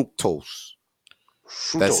fructose.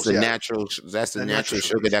 That's the natural. That's the natural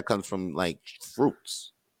sugar that comes from like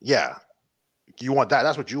fruits. Yeah, you want that.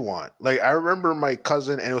 That's what you want. Like I remember my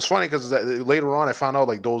cousin, and it was funny because later on I found out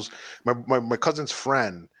like those my cousin's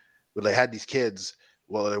friend, they had these kids.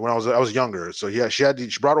 Well, when I was younger, so she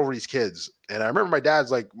brought over these kids, and I remember my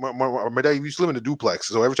dad's like my dad used to live in a duplex,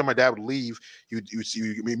 so every time my dad would leave, he would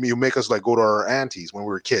make us like go to our aunties when we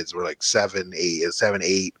were kids. We're like 7,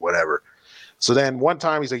 8, whatever. So then one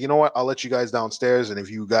time he's like, you know what? I'll let you guys downstairs, and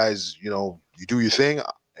if you guys, you do your thing.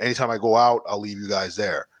 Anytime I go out, I'll leave you guys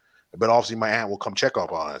there. But obviously, my aunt will come check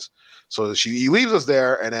up on us. So he leaves us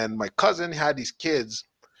there, and then my cousin had these kids.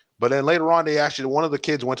 But then later on, one of the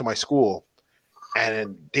kids went to my school,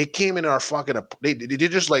 and they came in our fucking. They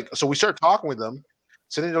just like, so we started talking with them.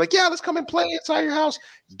 So then they're like, yeah, let's come and play inside your house.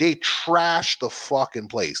 They trashed the fucking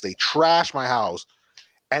place. They trashed my house.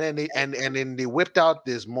 And then they whipped out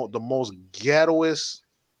the most ghettoest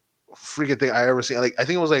freaking thing I ever seen. Like, I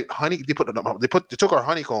think it was like honey. They took our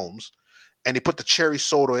honeycombs and they put the cherry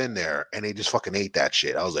soda in there and they just fucking ate that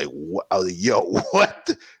shit. I was like, what? I was like, yo, what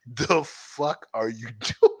the fuck are you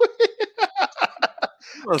doing?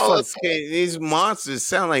 These monsters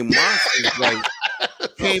sound like monsters. Like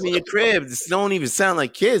came in your crib. This don't even sound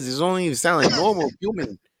like kids. This don't even sound like normal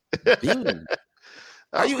human beings.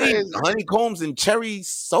 How you eat honeycombs and cherry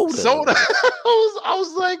soda? I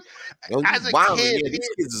was like, as a kid, these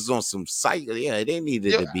kids is on some site. Yeah, they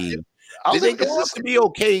needed to be. They grow up to be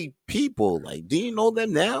okay people. Like, do you know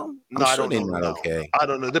them now? No, I don't know. Not okay. I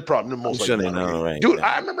don't know. The problem, most likely, right? Dude, now.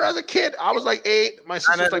 I remember as a kid, I was like 8. My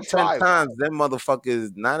sister's like 5. 10 times, them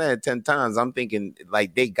motherfuckers. 9 out of 10 times, I'm thinking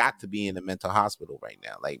like they got to be in a mental hospital right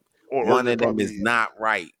now. Like one of them is not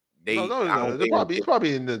right. They're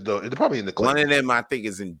probably in the clinic. One of them, I think,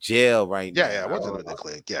 is in jail right now. Yeah, one's in the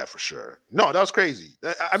clinic. Yeah, for sure. No, that was crazy.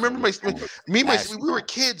 I remember we were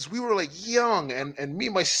kids. We were like young, and me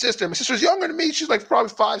and my sister's younger than me. She's like probably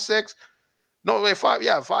 5, 6. No, wait, 5.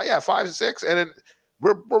 Yeah, 5 and 6. And then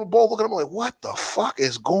we're both looking at them like, what the fuck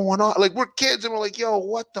is going on? Like, we're kids, and we're like, yo,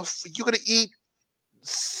 what the you gonna eat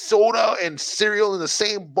soda and cereal in the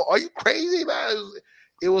same bowl? Are you crazy, man?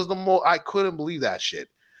 It was the most. I couldn't believe that shit.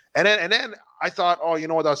 And then I thought, oh, you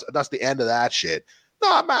know what? That's the end of that shit.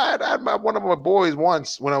 No, man, I had one of my boys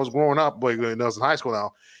once when I was growing up, like when I was in high school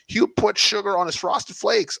now. He would put sugar on his Frosted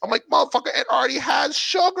Flakes. I'm like, motherfucker, it already has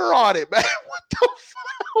sugar on it, man. What the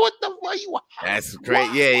fuck? What the fuck you want? That's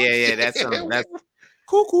great. Yeah. That's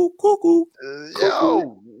cuckoo.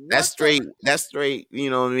 Yo, that's straight. That's straight. You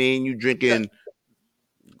know what I mean? You drinking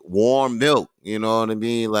warm milk. You know what I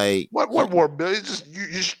mean? Like what warm milk? It's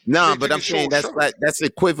just but I'm saying that's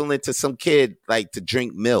equivalent to some kid like to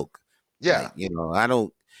drink milk. Yeah, like,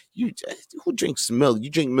 who drinks milk?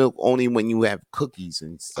 You drink milk only when you have cookies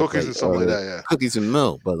and stuff and something like that. Yeah, cookies and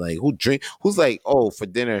milk. But like, who's like, oh, for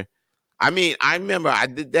dinner? I mean, I remember I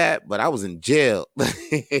did that, but I was in jail.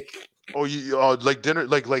 Oh, you like dinner,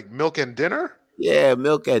 like milk and dinner? Yeah,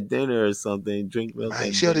 milk at dinner or something. Drink milk.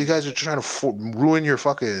 I see how you guys are trying to ruin your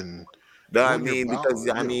fucking. No, I mean, because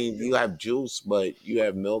you have juice, but you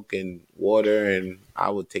have milk and water, and I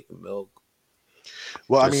would take the milk.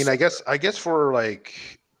 Well, I mean, I guess for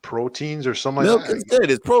like proteins or something milk like that. Milk is good.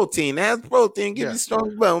 It's protein. It has protein. Give you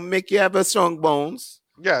strong bone. Make you have a strong bones.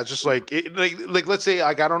 Yeah, it's just like let's say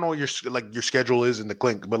I don't know what your schedule is in the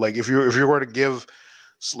clinic, but like if you were to give,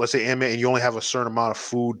 let's say, and you only have a certain amount of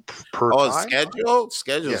food per time.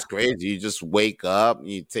 Schedule is crazy. You just wake up,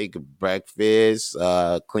 you take a breakfast,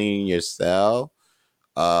 clean your cell.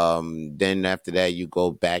 Then after that, you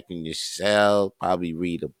go back in your cell, probably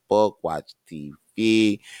read a book, watch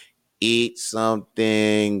TV, eat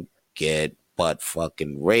something, get butt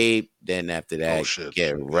fucking raped. Then after that,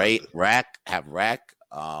 get rack.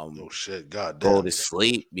 Oh shit, goddamn. Go to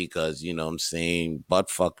sleep because you know what I'm saying, butt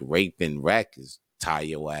fuck rape and rack is tie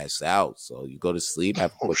your ass out. So you go to sleep,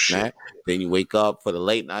 have a quick nap, then you wake up for the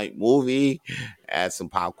late night movie, add some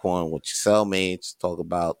popcorn with your cellmates, talk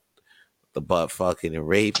about the butt fucking and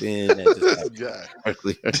raping. And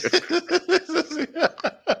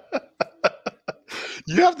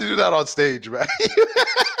you have to do that on stage, man. You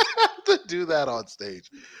have to do that on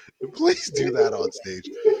stage. Please do that on stage.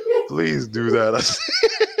 Please do that on stage.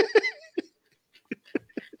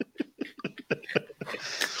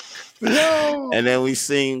 No. And then we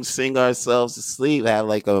sing ourselves to sleep, have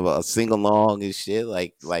like a sing along and shit,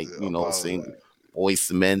 like sing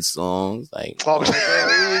Boyz II Men songs, like there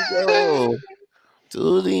we go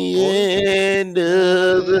to the end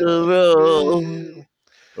of the road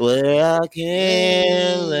where I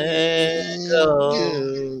can't let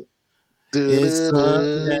go. It's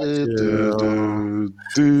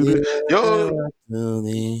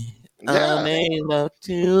I made love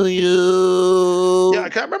to you. Yeah, I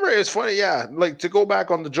can't remember. It's funny. Yeah, like to go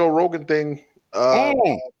back on the Joe Rogan thing.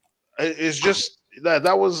 It's just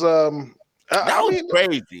that was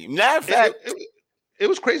crazy. Matter of fact, it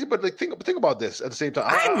was crazy. But like, think about this at the same time.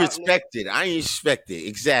 I ain't respect it.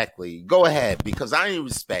 Exactly. Go ahead, because I ain't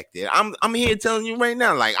respect it. I'm here telling you right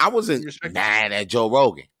now. Like I wasn't mad at Joe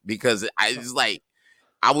Rogan because I was like,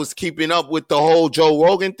 I was keeping up with the whole Joe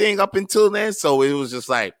Rogan thing up until then, so it was just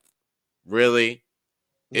like, really?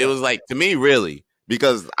 It was like, to me, really,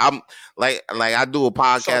 because I'm like I do a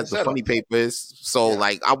podcast, The Funny Papers, so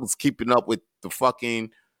like I was keeping up with the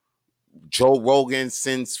fucking Joe Rogan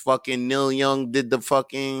since fucking Neil Young did the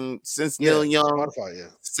fucking Neil Young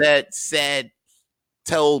Spotify, said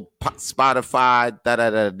told Spotify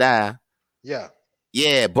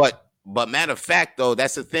yeah, but matter of fact though,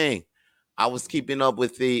 that's the thing. I was keeping up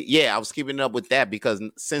with that because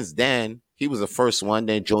since then he was the first one.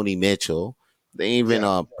 Then Joni Mitchell, then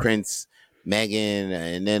even Prince, Megan,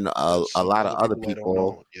 and then a lot of other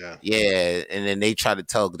people. Yeah, and then they try to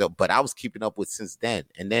tell, but I was keeping up with since then.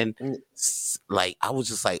 And then like I was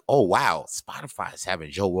just like, oh wow, Spotify is having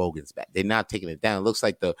Joe Rogan's back. They're not taking it down. It looks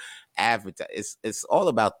like the it's all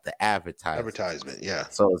about the advertisement. Yeah.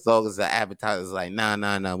 So as long as the advertiser's like,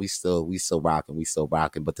 nah, we still rocking.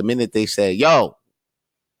 But the minute they say, yo,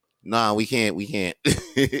 nah, we can't.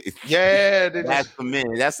 Yeah, that's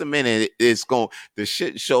the minute it's going. The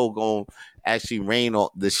shit show going actually rain on.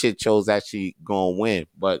 The shit show's actually going to win.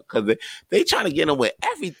 But because they trying to get in with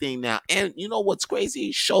everything now, and you know what's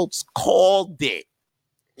crazy? Schultz called it.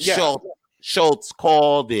 Yeah. Schultz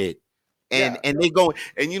called it. And they going,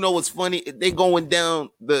 and you know what's funny? They going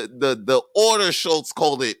down the order Schultz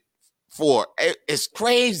called it for. It's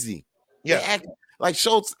crazy. Yeah. Like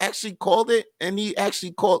Schultz actually called it, and he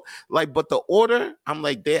actually called like, but the order, I'm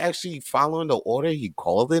like, they're actually following the order he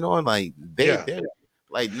called it on. Like they're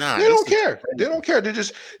like, nah, they don't care. They don't care. They're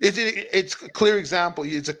just it's a clear example.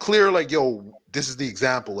 It's a clear like, yo, this is the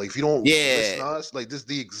example. Like if you don't listen to us, like this is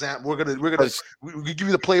the example. We're gonna we give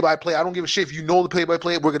you the play-by-play. I don't give a shit if you know the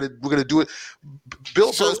play-by-play. We're gonna do it.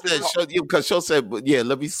 Bill Schultz said, yeah,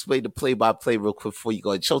 let me explain the play-by-play real quick before you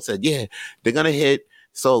go. Schultz said, yeah, they're gonna hit.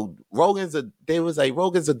 So Rogan's a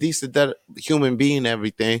decent human being and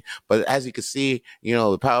everything, but as you can see, you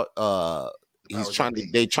know,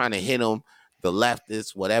 they trying to hit him, the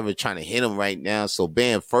leftists, whatever, trying to hit him right now. So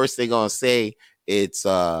bam, first they're gonna say it's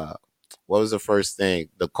what was the first thing?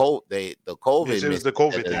 The COVID. It was the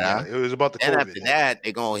COVID thing. Yeah. It was about the COVID. And after that,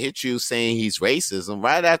 they're gonna hit you saying he's racism.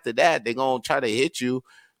 Right after that, they're gonna try to hit you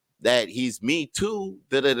that he's Me Too,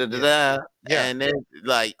 and then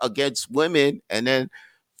like against women, and then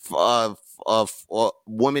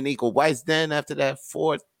women equal whites. Then after that,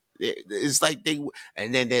 fourth, it's like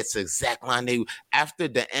and then that's the exact line they after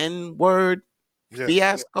the N word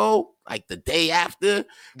fiasco, like the day after,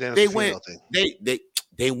 they went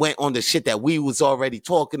they went on the shit that we was already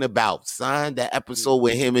talking about, son. That episode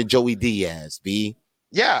with him and Joey Diaz, B.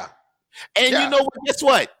 Yeah, and you know what? Guess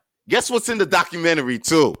what? Guess what's in the documentary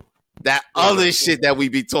too? That other shit that we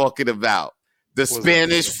be talking about. The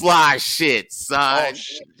Spanish Fly shit, son. Oh,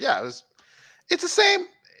 shit. Yeah, it's the same.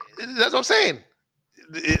 That's what I'm saying.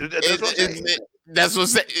 That's what I'm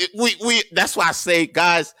saying. We that's why I say,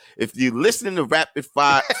 guys, if you listen to Rapid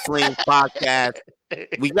Fire Flame podcast,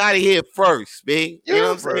 we gotta hear it first, B. You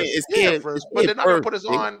know what I'm saying? It's first, but they're not gonna put us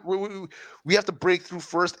on. We have to break through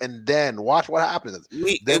first and then watch what happens.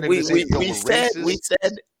 We because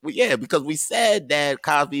we said that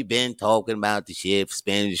Cosby been talking about the shit,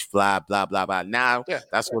 Spanish Fly, blah blah blah. Now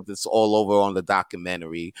that's what it's all over on the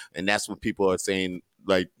documentary, and that's what people are saying.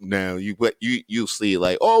 Like now, you see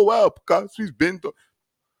like, oh wow, Cosby's been.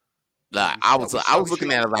 Like I was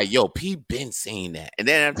looking at it like, yo, P been saying that, and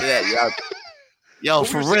then after that, yo,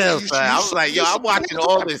 for real, son. I was like, yo, I'm watching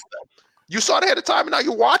all this stuff. You saw it ahead of time, and now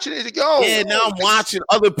you're watching it. Yo, yeah, now I'm watching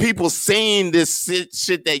other people saying this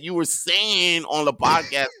shit that you were saying on the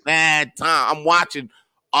podcast. Bad time. I'm watching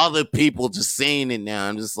other people just saying it now.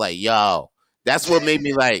 I'm just like, yo, that's what made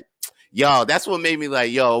me like, yo,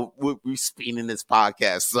 we speeding this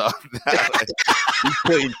podcast up.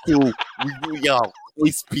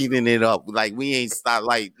 We speeding it up. Like we ain't start.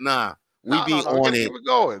 Like nah. We be on it.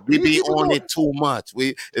 We be on it too much.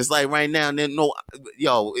 It's like right now.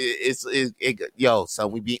 So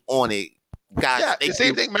we be on it. Guys, yeah, the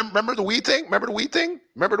same thing. Remember the weed thing? Remember the weed thing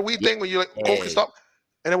when you like focused up,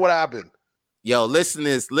 and then what happened? Yo,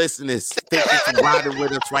 listeners, thank you for riding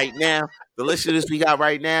with us right now. The listeners we got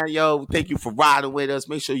right now, yo, thank you for riding with us.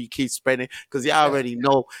 Make sure you keep spreading because y'all already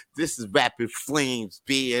know this is Rapid Flames,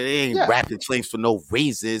 B. It ain't Rapid Flames for no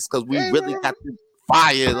reasons because we really got the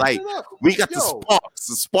fire. Like we got the sparks.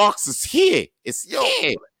 The sparks is here. It's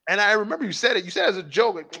here. And I remember you said it. You said it as a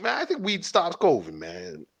joke. Like, man, I think weed stops COVID,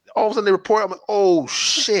 man. All of a sudden they report. I'm like, oh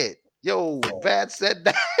shit. Yo, Vad said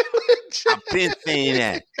that. I've been saying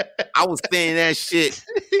that. I was saying that shit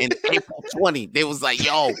in April 20. They was like,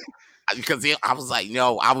 yo, because I was like,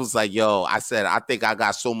 yo, I said, I think I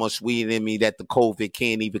got so much weed in me that the COVID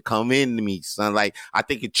can't even come into me, son. Like, I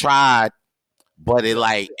think it tried, but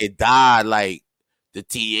it died. Like, the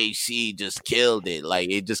THC just killed it. Like,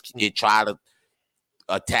 it tried to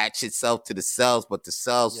attach itself to the cells, but the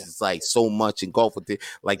cells is like so much engulfed with it.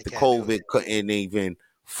 Like, the COVID couldn't even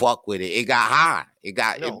fuck with it. It got high.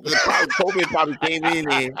 COVID probably came in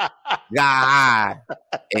and got high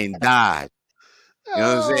and died. You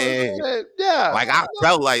know what I'm saying? Man. Yeah. Like, I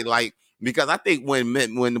felt like because I think when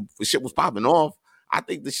the shit was popping off, I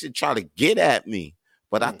think the shit tried to get at me.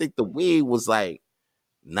 But I think the weed was like,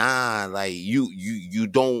 nah, like you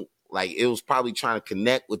don't, like, it was probably trying to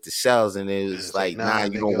connect with the cells, and it was like, nah,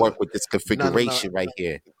 you don't work with this configuration right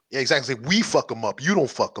here. Yeah, exactly. We fuck them up. You don't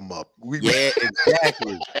fuck them up. Yeah,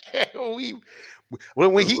 exactly.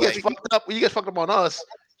 When he gets fucked up on us,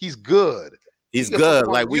 he's good. He's good.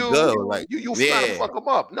 Like, we good. Like, you trying to fuck him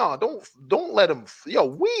up. No, don't let him. Yo,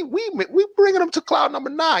 we bringing him to cloud number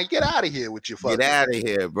 9. Get out of here with your fucking. Get out of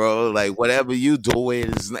here, bro. Like, whatever you do,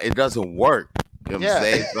 it doesn't work. You know what I'm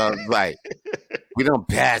saying? So, like, we done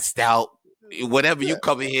passed out. Whatever you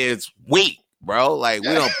come in here, it's weak, bro. Like, we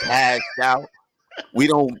done passed out. We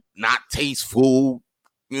don't not taste food.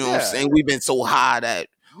 You know what I'm saying? We've been so high that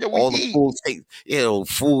all the food tastes,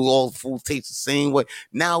 all the food tastes the same way.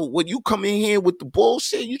 Now, when you come in here with the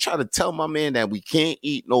bullshit, you try to tell my man that we can't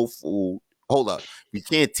eat no food. Hold up. We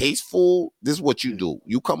can't taste food. This is what you do.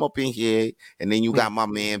 You come up in here, and then you got my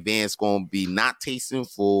man Vance gonna be not tasting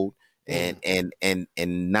food and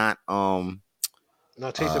not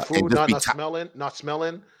tasting food, not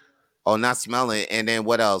smelling. Oh, not smelling. And then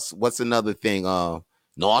what else? What's another thing?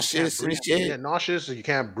 Nauseous and shit. Yeah, nauseous. So you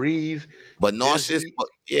can't breathe. But nauseous.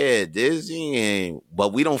 Dizzy.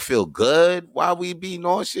 But we don't feel good while we be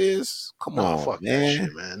nauseous. Come on, fuck man. That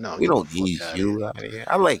shit, man. No, we don't need you out of here.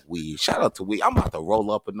 I like weed. Shout out to weed. I'm about to roll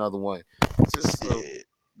up another one.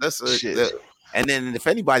 And then if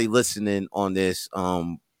anybody listening on this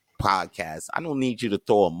podcast, I don't need you to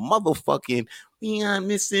throw a motherfucking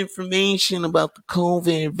misinformation about the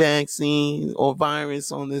COVID vaccine or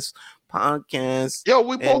virus on this podcast. Yo,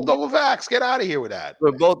 we both double vax. Get out of here with that.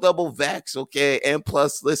 We're both double vax, okay? And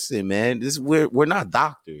plus, listen, man, we're not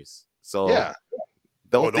doctors, so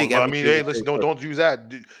don't think. Hey, listen, don't use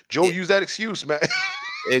that. Joe used that excuse, man.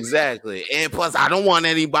 Exactly. And plus, I don't want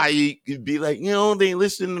anybody to be like, they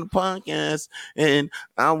listen to the podcast, and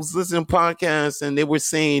I was listening to podcasts and they were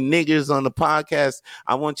saying niggers on the podcast.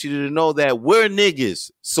 I want you to know that we're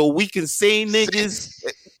niggers, so we can say niggers.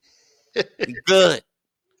 Good.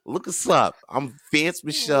 Look us up. I'm Vance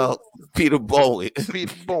Michelle, Peter Bowen.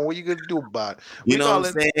 Peter Bowen, what you gonna do about it? You know what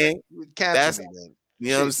I'm saying? Cancel me, man. You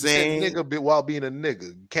know what I'm saying? Nigga while being a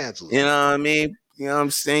nigga. Cancel it. You know what I mean? You know what I'm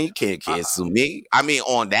saying? You can't cancel me. I mean,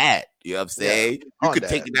 on that. You know what I'm saying? You could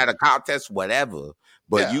take it out of context, whatever.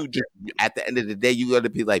 But you just, at the end of the day, you got to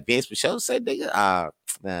be like, Vance Michelle said, nigga,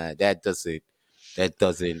 that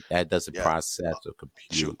doesn't process or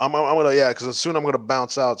compute. I'm gonna because soon I'm gonna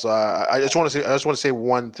bounce out. So I just want to say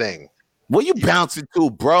one thing. What you bouncing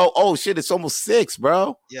to, bro? Oh shit, it's almost 6,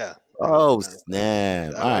 bro. Yeah. Oh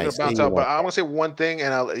snap! I'm gonna bounce out, but I'm gonna say one thing,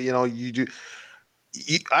 and you do.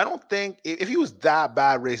 I don't think if he was that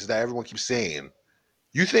bad racist that everyone keeps saying,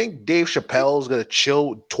 you think Dave Chappelle's gonna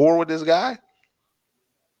tour with this guy?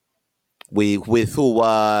 With who?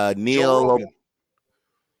 Neil.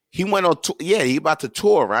 He went on tour. Yeah, he about to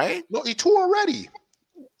tour, right? No, he toured already.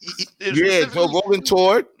 Joe Rogan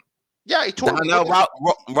toured. Yeah, he toured.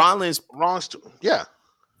 Rollins. Yeah.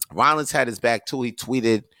 Rollins had his back too. He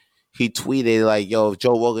tweeted like, "Yo, if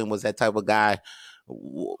Joe Rogan was that type of guy,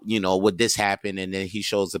 would this happen?" And then he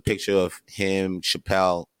shows a picture of him,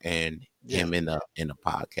 Chappelle, and him in a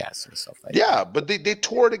podcast and stuff like that. Yeah, but they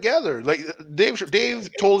tour together. Like Dave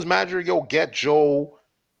told his manager, "Yo, get Joe.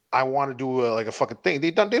 I want to do a fucking thing."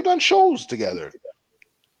 They've done shows together,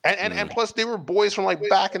 and plus they were boys from like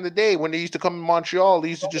back in the day when they used to come in Montreal. They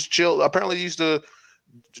used to just chill. Apparently, Joe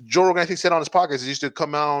Rogan, I think, said on his podcast, he used to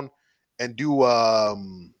come out and do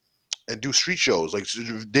street shows. Like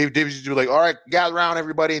Dave used to do like, all right, gather around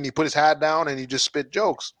everybody, and he put his hat down and he just spit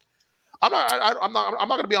jokes. I'm not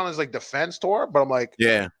gonna be on his like defense tour, but I'm like,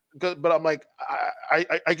 but I'm like,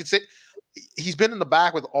 I could say he's been in the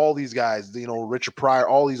back with all these guys, Richard Pryor,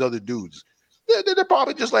 all these other dudes. They're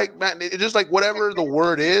probably just like, man, it's just like whatever the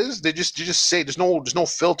word is, they just say there's no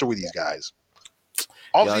filter with these guys.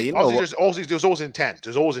 There's always intent.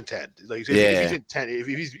 There's always intent. Like if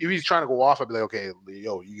he's trying to go off, I'd be like, okay,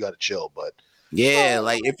 yo, you gotta chill. But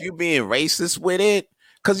like if you're being racist with it,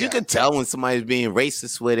 because you can tell when somebody's being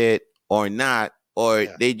racist with it or not, or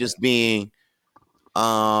they just being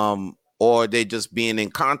or they just being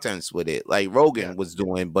in contents with it, like Rogan was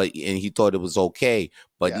doing, and he thought it was okay.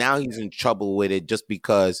 But now he's in trouble with it just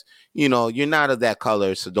because, you know, you're not of that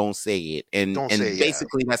color, so don't say it. And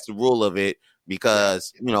basically that's the rule of it,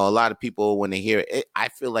 because you know, a lot of people when they hear it, I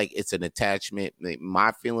feel like it's an attachment.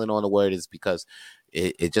 My feeling on the word is because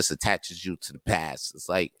it just attaches you to the past. It's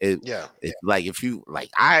like it's like if you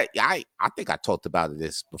like I think I talked about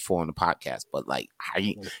this before on the podcast, but like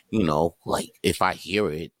you know, like if I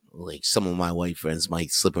hear it, like some of my white friends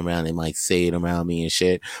might slip around, they might say it around me and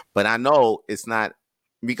shit, but I know it's not,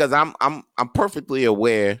 because I'm perfectly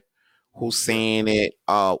aware who's saying it,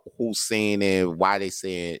 why they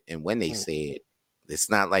say it, and when they say it. It's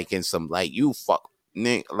not like in some like you fuck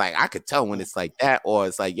like I could tell when it's like that, or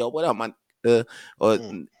it's like, yo, what up, man? Or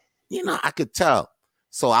you know, I could tell,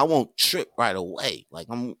 so I won't trip right away. Like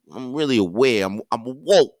I'm really aware. I'm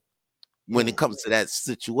woke when it comes to that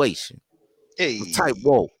situation. I'm type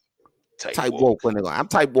woke. Type woke when it. I'm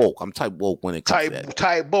type woke. I'm type woke when it comes to that.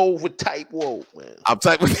 Type woke with type woke, man. I'm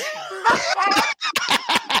type.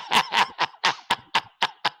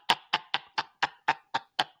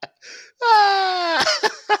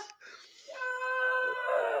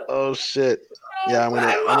 Oh shit! Yeah, I'm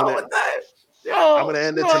gonna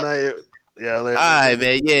end it tonight. Yeah. All right,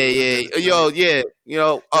 man. Yeah. Yo, yeah. You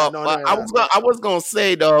know, I was gonna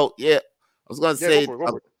say though. Yeah, I was gonna say go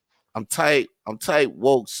for it. I'm tight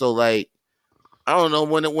woke. So like, I don't know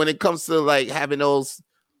when it comes to like having those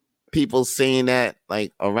people saying that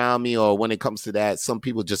like around me, or when it comes to that, some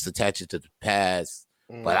people just attach it to the past.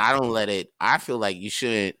 But I don't let it. I feel like you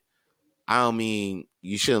shouldn't. I don't mean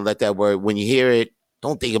you shouldn't let that word, when you hear it,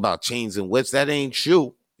 don't think about chains and whips. That ain't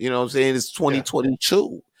you. You know what I'm saying? It's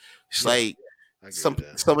 2022. It's like some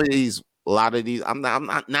of these, a lot of these. I'm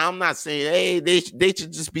not saying, hey, they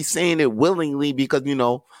should just be saying it willingly, because you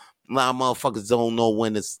know, a lot of motherfuckers don't know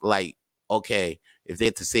when it's like, okay, if they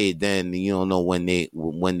have to say it, then you don't know when they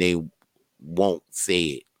won't say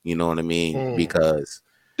it. You know what I mean? Because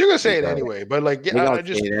you're gonna say it anyway. But like, I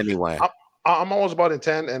just say it anyway. I'm always about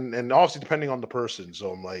intent, and obviously depending on the person. So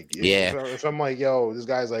I'm like, if I'm like, yo, this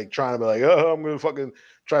guy's like trying to be like, oh, I'm gonna fucking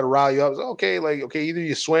try to rile you up. It's okay, like, okay, either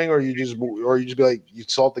you swing or you just be like, you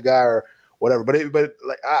insult the guy or whatever. But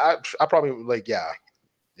like, I probably like,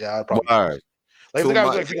 I probably. Like if the guy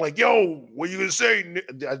was like thinking like, yo, what are you gonna say?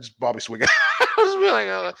 I just probably swing. I just be like,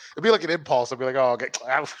 it'd be like an impulse. I'd be like, oh, okay,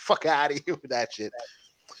 fuck out of here with that shit.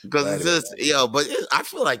 Because it's just, I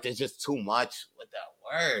feel like there's just too much with that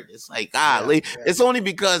word. It's like, golly, it's only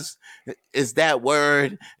because it's that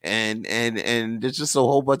word, and there's just a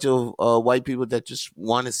whole bunch of white people that just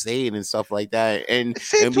want to say it and stuff like that. And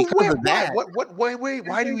because of that,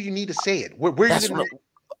 why do you need to say it? Where you gonna?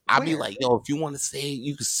 I'll be like, yo, if you want to say it,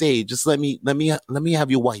 you can say it. Just let me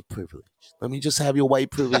have your white privilege. Let me just have your white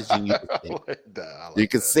privilege, and you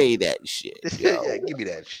can say that shit. Yeah, give me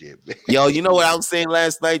that shit, man. Yo, you know what I was saying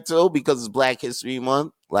last night too? Because it's Black History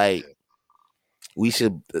Month. Like, we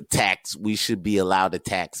should be allowed to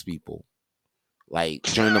tax people. Like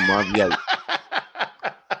during the month,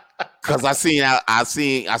 because I seen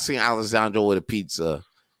Alessandro with a pizza.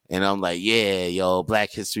 And I'm like, yeah, yo,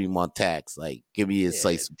 Black History Month tax. Like, give me a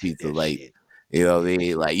slice of pizza. Like, shit. You know what I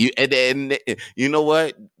mean? Like, and you know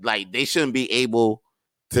what? Like, they shouldn't be able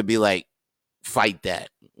to be like, fight that.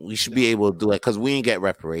 We should be able to do it because we ain't get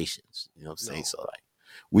reparations. You know what I'm saying? So, like,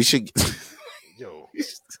 we should. Yo,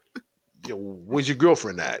 where's your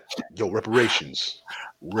girlfriend at? Yo, reparations.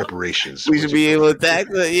 We should be able to tax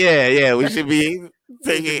it. Yeah. We should be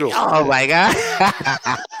thinking, oh my God.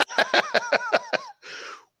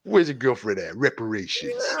 Where's your girlfriend at?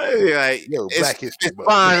 Reparations. Like, yo, Black History Month.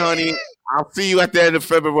 Fine, honey. I'll see you at the end of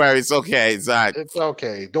February. It's okay. It's all right. It's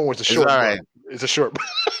okay. Don't worry. It's a short month. Right. It's a short month.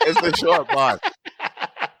 It's a short month.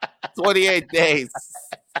 28 days.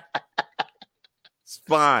 It's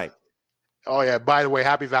fine. Oh, yeah. By the way,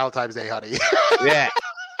 happy Valentine's Day, honey. Yeah.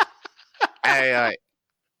 Hey,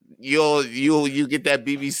 you get that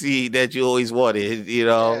BBC that you always wanted, you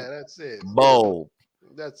know? Yeah, that's it. Bold.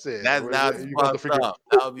 That's it. That's you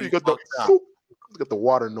got the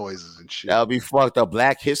water noises and shit. That'll be fucked up.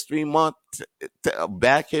 Black History Month,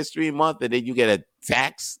 and then you get a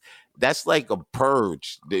tax. That's like a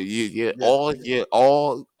purge.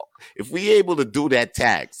 All. If we able to do that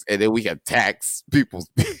tax, and then we can tax people's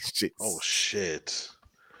bitches. Oh shit!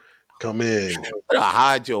 Come in.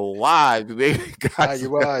 Hide your wives, baby. Hide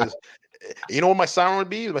your wives. You know what my siren would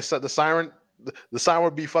be? The siren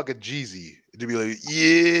would be fucking Jeezy. To be like,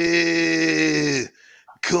 yeah,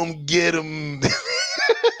 come get him.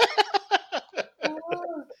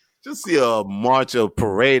 Just see a march of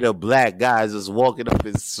parade of black guys just walking up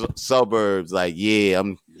in suburbs like, yeah,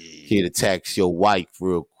 I'm here to text your wife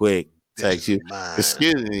real quick. Text you. Mine.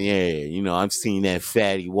 Excuse me, yeah. You know, I'm seeing that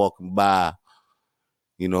fatty walking by.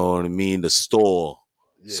 You know what I mean? The store.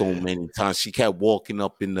 Yeah. So many times. She kept walking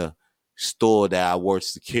up in the store that I work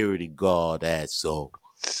security guard at. So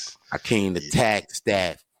I came to tax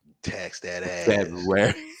that. Tax that ass.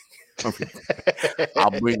 February.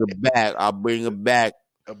 I'll bring her back. I'll bring her back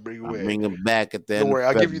at the end. Don't worry,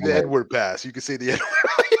 I'll give you the N-word pass. You can say the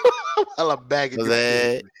N-word while I'm back.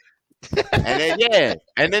 And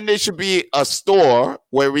then there should be a store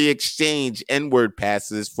where we exchange N-word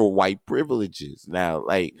passes for white privileges. Now,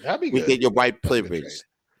 like, we get your white privilege.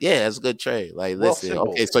 Yeah, that's a good trade. Like, listen,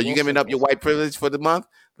 okay, so you giving up your white privilege for the month?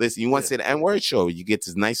 Listen, you want to say the N-word? Sure. You get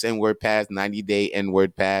this nice N-word pass, 90-day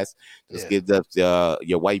N-word pass. Just give up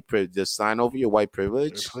your white privilege. Just sign over your white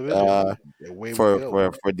privilege for the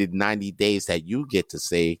 90 days that you get to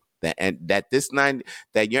say that, and that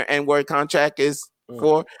your N-word contract is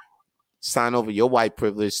for. Sign over your white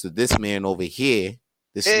privilege to this man over here,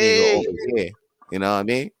 this nigga over here. You know what I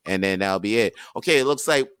mean? And then that'll be it. Okay, it looks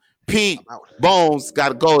like Pete Bones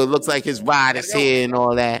gotta go. It looks like his ride is here and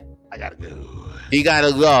all that. I gotta go. He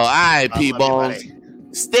gotta go. All right, Pete Bones.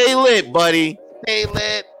 Stay lit, buddy. Stay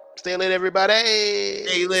lit. Stay lit, everybody.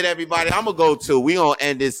 Stay lit, everybody. I'm gonna go too. We gonna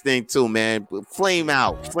end this thing too, man. Flame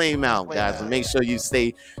out, guys. And make sure you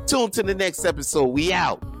stay tuned to the next episode. We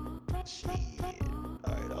out. Shit.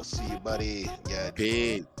 All right, I'll see you, buddy. Yeah.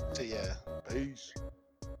 Peace. See ya. Peace.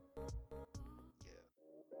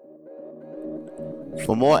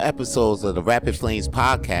 For more episodes of the Rapid Flames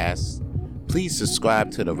podcast, please subscribe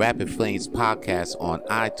to the Rapid Flames podcast on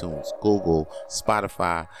iTunes, Google,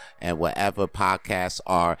 Spotify, and wherever podcasts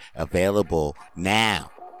are available now.